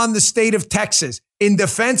take on the state of Texas in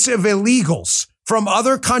defense of illegals from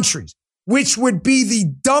other countries, which would be the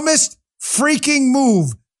dumbest freaking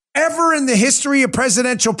move ever in the history of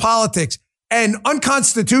presidential politics and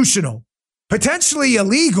unconstitutional, potentially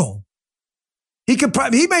illegal. He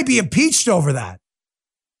may be impeached over that.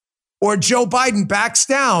 Or Joe Biden backs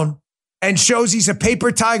down and shows he's a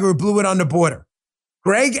paper tiger who blew it on the border.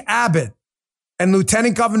 Greg Abbott and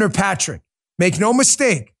Lieutenant Governor Patrick, make no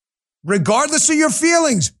mistake, regardless of your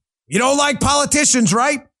feelings, you don't like politicians,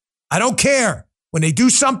 right? I don't care. When they do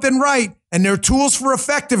something right, and their tools for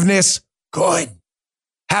effectiveness, good,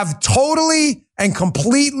 have totally and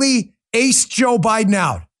completely aced Joe Biden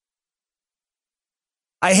out.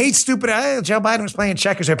 I hate stupid. Joe Biden was playing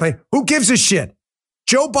checkers. Who gives a shit?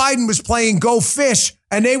 Joe Biden was playing Go Fish,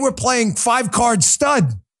 and they were playing 5-card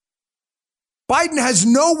stud. Biden has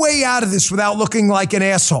no way out of this without looking like an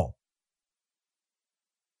asshole.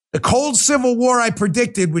 The cold civil war I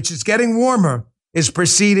predicted, which is getting warmer, is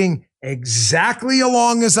proceeding exactly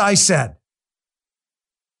along as I said.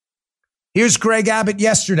 Here's Greg Abbott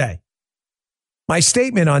yesterday. My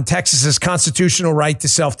statement on Texas's constitutional right to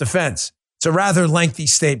self-defense. It's a rather lengthy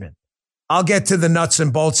statement. I'll get to the nuts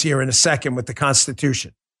and bolts here in a second with the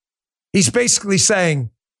Constitution. He's basically saying,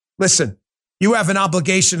 listen, you have an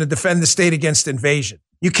obligation to defend the state against invasion.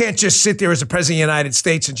 You can't just sit there as a president of the United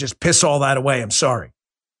States and just piss all that away. I'm sorry.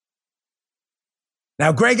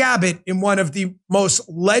 Now, Greg Abbott, in one of the most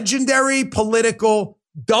legendary political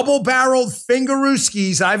double-barreled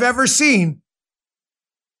fingerooskies I've ever seen,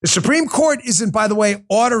 the Supreme Court isn't, by the way,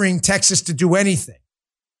 ordering Texas to do anything.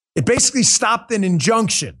 It basically stopped an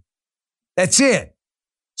injunction. That's it.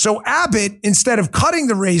 So Abbott, instead of cutting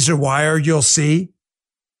the razor wire, you'll see,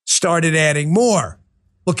 started adding more.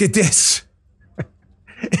 Look at this.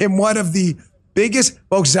 In one of the biggest,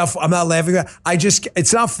 folks, I'm not laughing.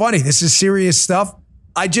 It's not funny. This is serious stuff.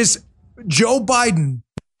 Joe Biden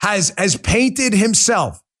has painted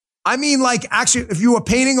himself. I mean, like, actually, if you were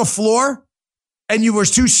painting a floor and you were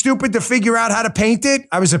too stupid to figure out how to paint it,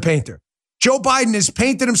 I was a painter. Joe Biden has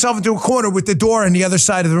painted himself into a corner with the door on the other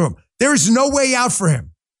side of the room. There is no way out for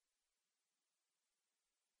him.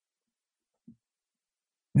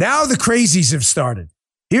 Now the crazies have started.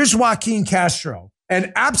 Here's Joaquin Castro,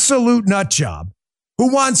 an absolute nut job,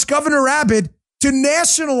 who wants Governor Abbott to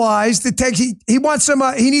nationalize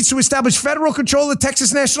the he needs to establish federal control of the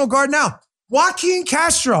Texas National Guard now. Joaquin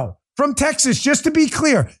Castro from Texas, just to be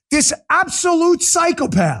clear, this absolute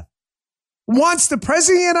psychopath wants the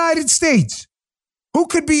president of the United States, who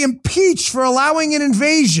could be impeached for allowing an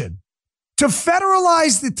invasion, to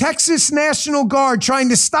federalize the Texas National Guard, trying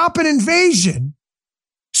to stop an invasion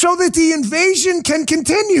so that the invasion can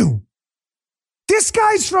continue. This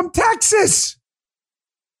guy's from Texas.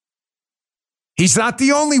 He's not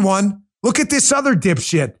the only one. Look at this other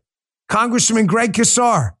dipshit, Congressman Greg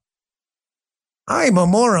Casar. I'm a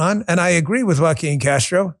moron, and I agree with Joaquin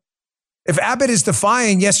Castro. If Abbott is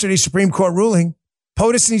defying yesterday's Supreme Court ruling,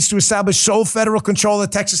 POTUS needs to establish sole federal control of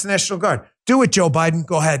the Texas National Guard. Do it, Joe Biden.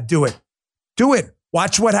 Go ahead. Do it. Do it.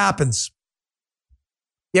 Watch what happens.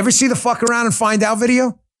 You ever see the fuck around and find out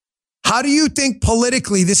video? How do you think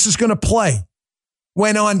politically this is going to play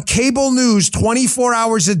when on cable news 24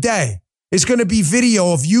 hours a day is going to be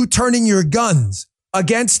video of you turning your guns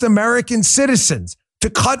against American citizens to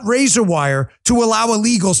cut razor wire to allow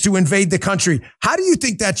illegals to invade the country? How do you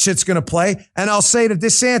think that shit's going to play? And I'll say to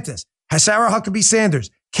DeSantis, Sarah Huckabee Sanders,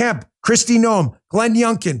 Kemp, Kristi Noem, Glenn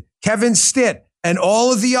Youngkin, Kevin Stitt, and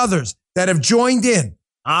all of the others that have joined in.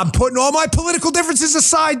 I'm putting all my political differences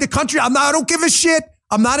aside. The country, I don't give a shit.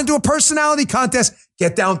 I'm not into a personality contest.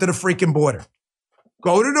 Get down to the freaking border.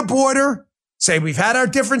 Go to the border. Say we've had our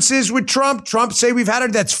differences with Trump. Trump say we've had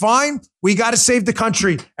it. That's fine. We got to save the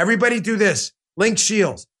country. Everybody do this. Link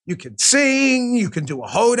Shields. You can sing. You can do a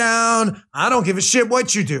hoedown. I don't give a shit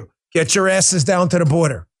what you do. Get your asses down to the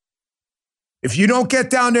border. If you don't get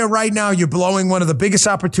down there right now, you're blowing one of the biggest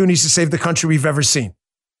opportunities to save the country we've ever seen.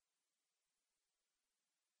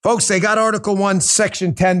 Folks, they got Article 1,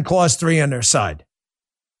 Section 10, Clause 3 on their side.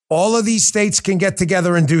 All of these states can get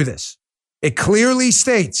together and do this. It clearly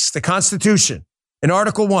states, the Constitution, in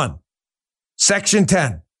Article 1, Section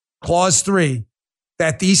 10, Clause 3,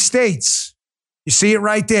 that these states, you see it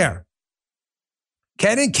right there,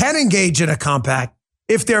 can engage in a compact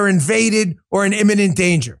if they're invaded or in imminent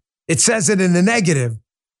danger. It says it in the negative.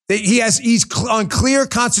 He's on clear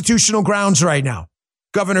constitutional grounds right now,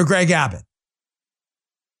 Governor Greg Abbott.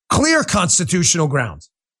 Clear constitutional grounds.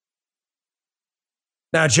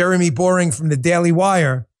 Now, Jeremy Boring from the Daily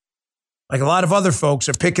Wire, like a lot of other folks,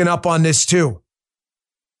 are picking up on this too.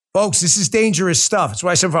 Folks, this is dangerous stuff. That's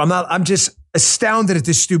why I said I'm just astounded at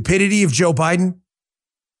the stupidity of Joe Biden.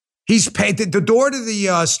 He's painted, the door to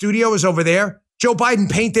the studio is over there. Joe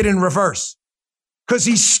Biden painted in reverse because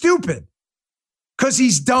he's stupid, because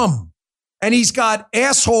he's dumb, and he's got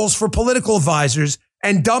assholes for political advisors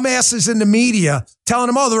and dumbasses in the media telling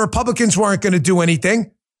him, oh, the Republicans weren't going to do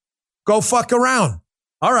anything. Go fuck around.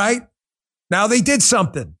 All right. Now they did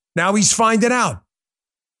something. Now he's finding out.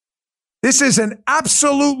 This is an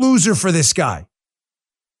absolute loser for this guy.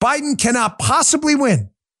 Biden cannot possibly win.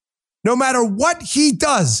 No matter what he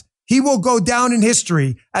does, he will go down in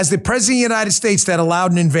history as the president of the United States that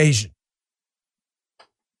allowed an invasion.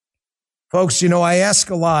 Folks, I ask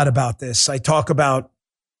a lot about this. I talk about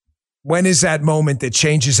when is that moment that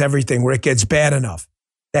changes everything, where it gets bad enough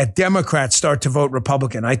that Democrats start to vote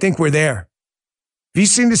Republican. I think we're there. Have you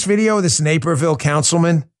seen this video of this Naperville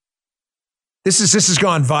councilman? This has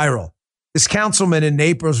gone viral. This councilman in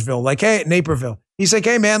Naperville, Naperville. He's like,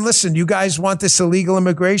 hey, man, listen, you guys want this illegal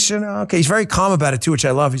immigration? Okay, he's very calm about it, too, which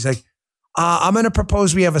I love. He's like, I'm going to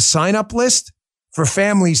propose we have a sign-up list for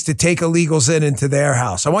families to take illegals into their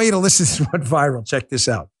house. I want you to listen to this one viral. Check this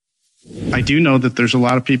out. I do know that there's a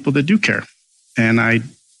lot of people that do care. And I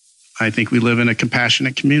think we live in a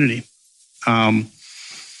compassionate community.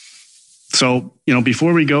 So,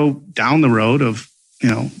 before we go down the road of,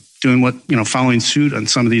 doing what, following suit on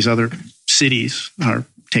some of these other cities are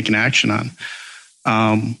taking action on,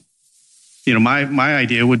 my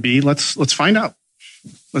idea would be let's find out.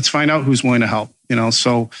 Let's find out who's willing to help,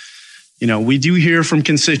 we do hear from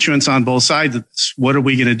constituents on both sides of this. What are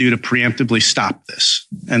we going to do to preemptively stop this?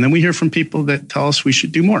 And then we hear from people that tell us we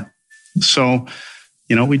should do more. So,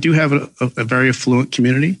 we do have a very affluent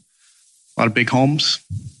community, a lot of big homes.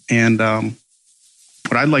 And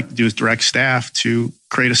what I'd like to do is direct staff to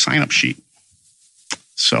create a sign-up sheet.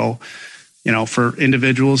 So, for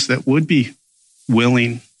individuals that would be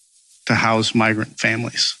willing to house migrant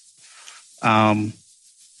families.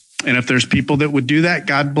 And if there's people that would do that,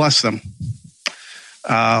 God bless them.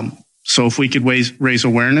 So if we could raise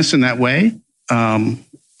awareness in that way,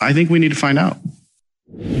 I think we need to find out.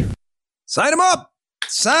 Sign them up.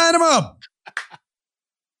 Sign them up.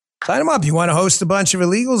 Sign them up. You want to host a bunch of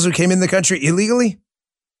illegals who came in the country illegally?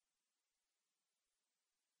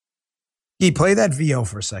 Play that VO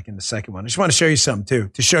for a second, the second one. I just want to show you something, too,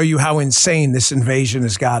 to show you how insane this invasion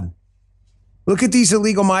has gotten. Look at these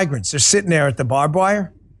illegal migrants. They're sitting there at the barbed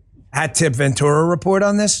wire. Hat Tip Ventura report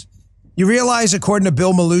on this. You realize, according to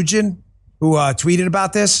Bill Malugin, who tweeted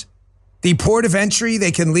about this, the port of entry,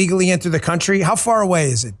 they can legally enter the country. How far away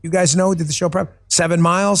is it? You guys know? Did the show prep? 7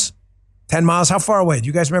 miles? 10 miles? How far away? Do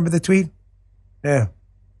you guys remember the tweet? Yeah.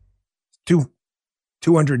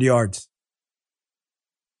 200 yards.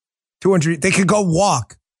 200. They could go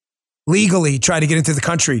walk legally, try to get into the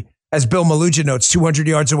country, as Bill Malugin notes, 200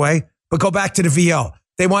 yards away. But go back to the VO.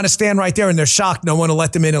 They want to stand right there and they're shocked no one will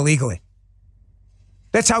let them in illegally.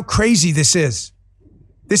 That's how crazy this is.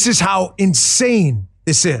 This is how insane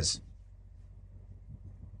this is.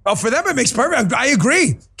 Oh, for them, it makes perfect. I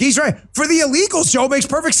agree. He's right. For the illegals, Joe, it makes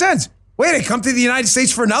perfect sense. Wait, they come to the United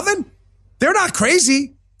States for nothing? They're not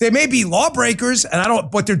crazy. They may be lawbreakers,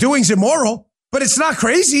 and what they're doing is immoral, but it's not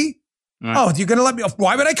crazy. Right. Oh, you're going to let me?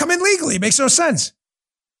 Why would I come in legally? It makes no sense.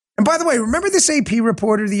 And by the way, remember this AP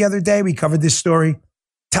reporter the other day? We covered this story,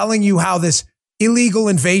 telling you how this illegal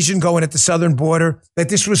invasion going at the southern border, that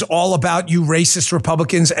this was all about you racist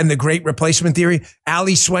Republicans and the great replacement theory.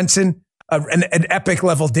 Ali Swenson, an epic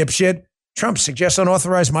level dipshit. Trump suggests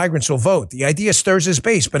unauthorized migrants will vote. The idea stirs his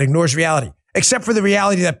base, but ignores reality, except for the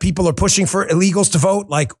reality that people are pushing for illegals to vote,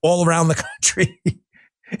 like all around the country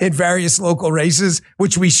in various local races,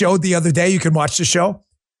 which we showed the other day. You can watch the show.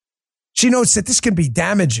 She notes that this can be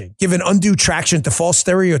damaging, given undue traction to false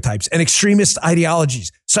stereotypes and extremist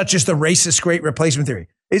ideologies, such as the racist great replacement theory.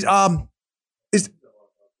 There's a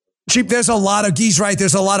lot of, Guy's right,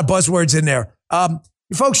 there's a lot of buzzwords in there.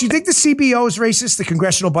 Folks, you think the CBO is racist, the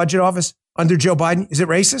Congressional Budget Office under Joe Biden? Is it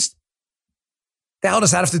racist? The hell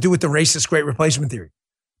does that have to do with the racist great replacement theory?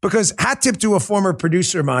 Because hat tip to a former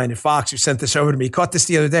producer of mine at Fox who sent this over to me, caught this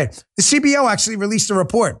the other day. The CBO actually released a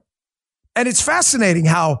report. And it's fascinating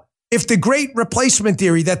how if the great replacement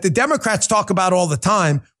theory that the Democrats talk about all the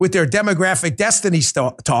time with their demographic destiny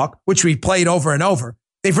talk, which we played over and over,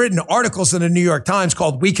 they've written articles in the New York Times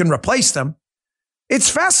called We Can Replace Them. It's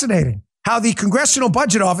fascinating how the Congressional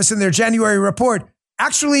Budget Office in their January report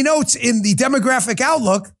actually notes in the demographic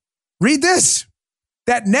outlook, read this,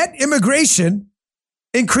 that net immigration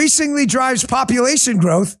increasingly drives population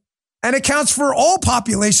growth and accounts for all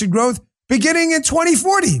population growth beginning in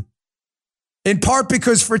 2040. In part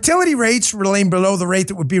because fertility rates remain below the rate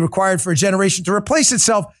that would be required for a generation to replace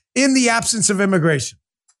itself in the absence of immigration.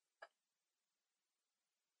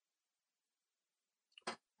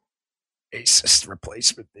 Racist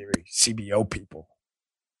replacement theory, CBO people.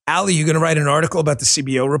 Ali, you going to write an article about the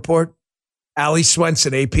CBO report? Ali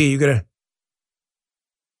Swenson, AP,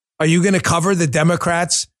 are you going to cover the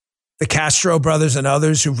Democrats, the Castro brothers and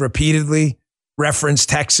others who've repeatedly referenced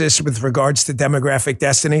Texas with regards to demographic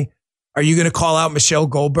destiny? Are you going to call out Michelle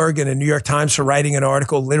Goldberg in the New York Times for writing an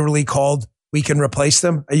article literally called "We Can Replace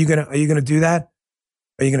Them"? Are you going to do that?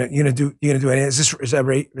 Are you going to do any? Is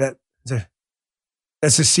that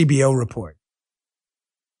That's a CBO report.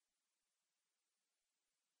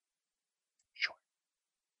 Sure.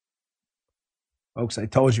 Folks, I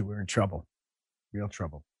told you we're in trouble. Real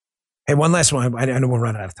trouble. Hey, one last one. I know we're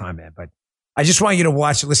running out of time, man, but I just want you to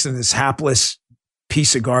watch and listen to this hapless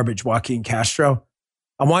piece of garbage, Joaquin Castro.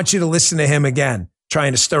 I want you to listen to him again,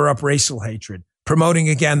 trying to stir up racial hatred, promoting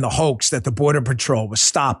again the hoax that the Border Patrol was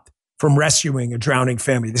stopped from rescuing a drowning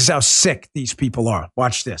family. This is how sick these people are.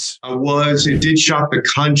 Watch this. It did shock the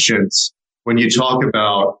conscience when you talk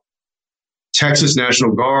about Texas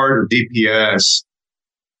National Guard or DPS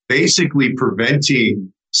basically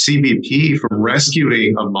preventing CBP from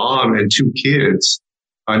rescuing a mom and two kids,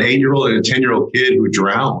 an 8-year-old and a 10-year-old kid who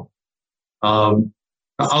drowned.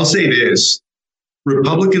 I'll say this.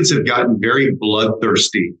 Republicans have gotten very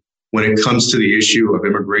bloodthirsty when it comes to the issue of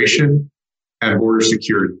immigration and border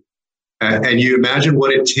security. And you imagine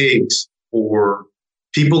what it takes for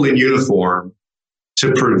people in uniform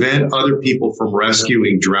to prevent other people from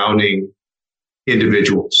rescuing drowning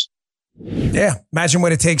individuals. Yeah, imagine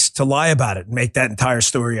what it takes to lie about it and make that entire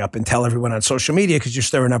story up and tell everyone on social media because you're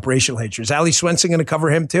stirring up racial hatred. Is Ali Swenson going to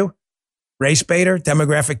cover him too? Race baiter,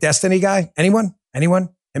 demographic destiny guy? Anyone? Him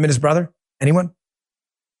and his brother? Anyone?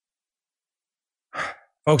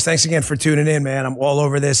 Folks, thanks again for tuning in, man. I'm all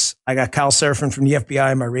over this. I got Kyle Seraphin from the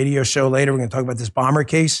FBI on my radio show later. We're going to talk about this bomber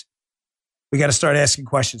case. We got to start asking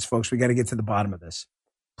questions, folks. We got to get to the bottom of this.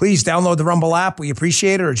 Please download the Rumble app. We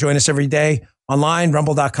appreciate it. Or join us every day online,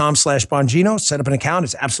 rumble.com/Bongino. Set up an account.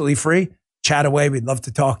 It's absolutely free. Chat away. We'd love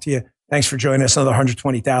to talk to you. Thanks for joining us. Another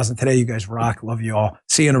 120,000 today. You guys rock. Love you all.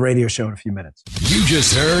 See you on a radio show in a few minutes. You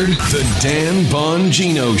just heard the Dan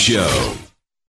Bongino Show.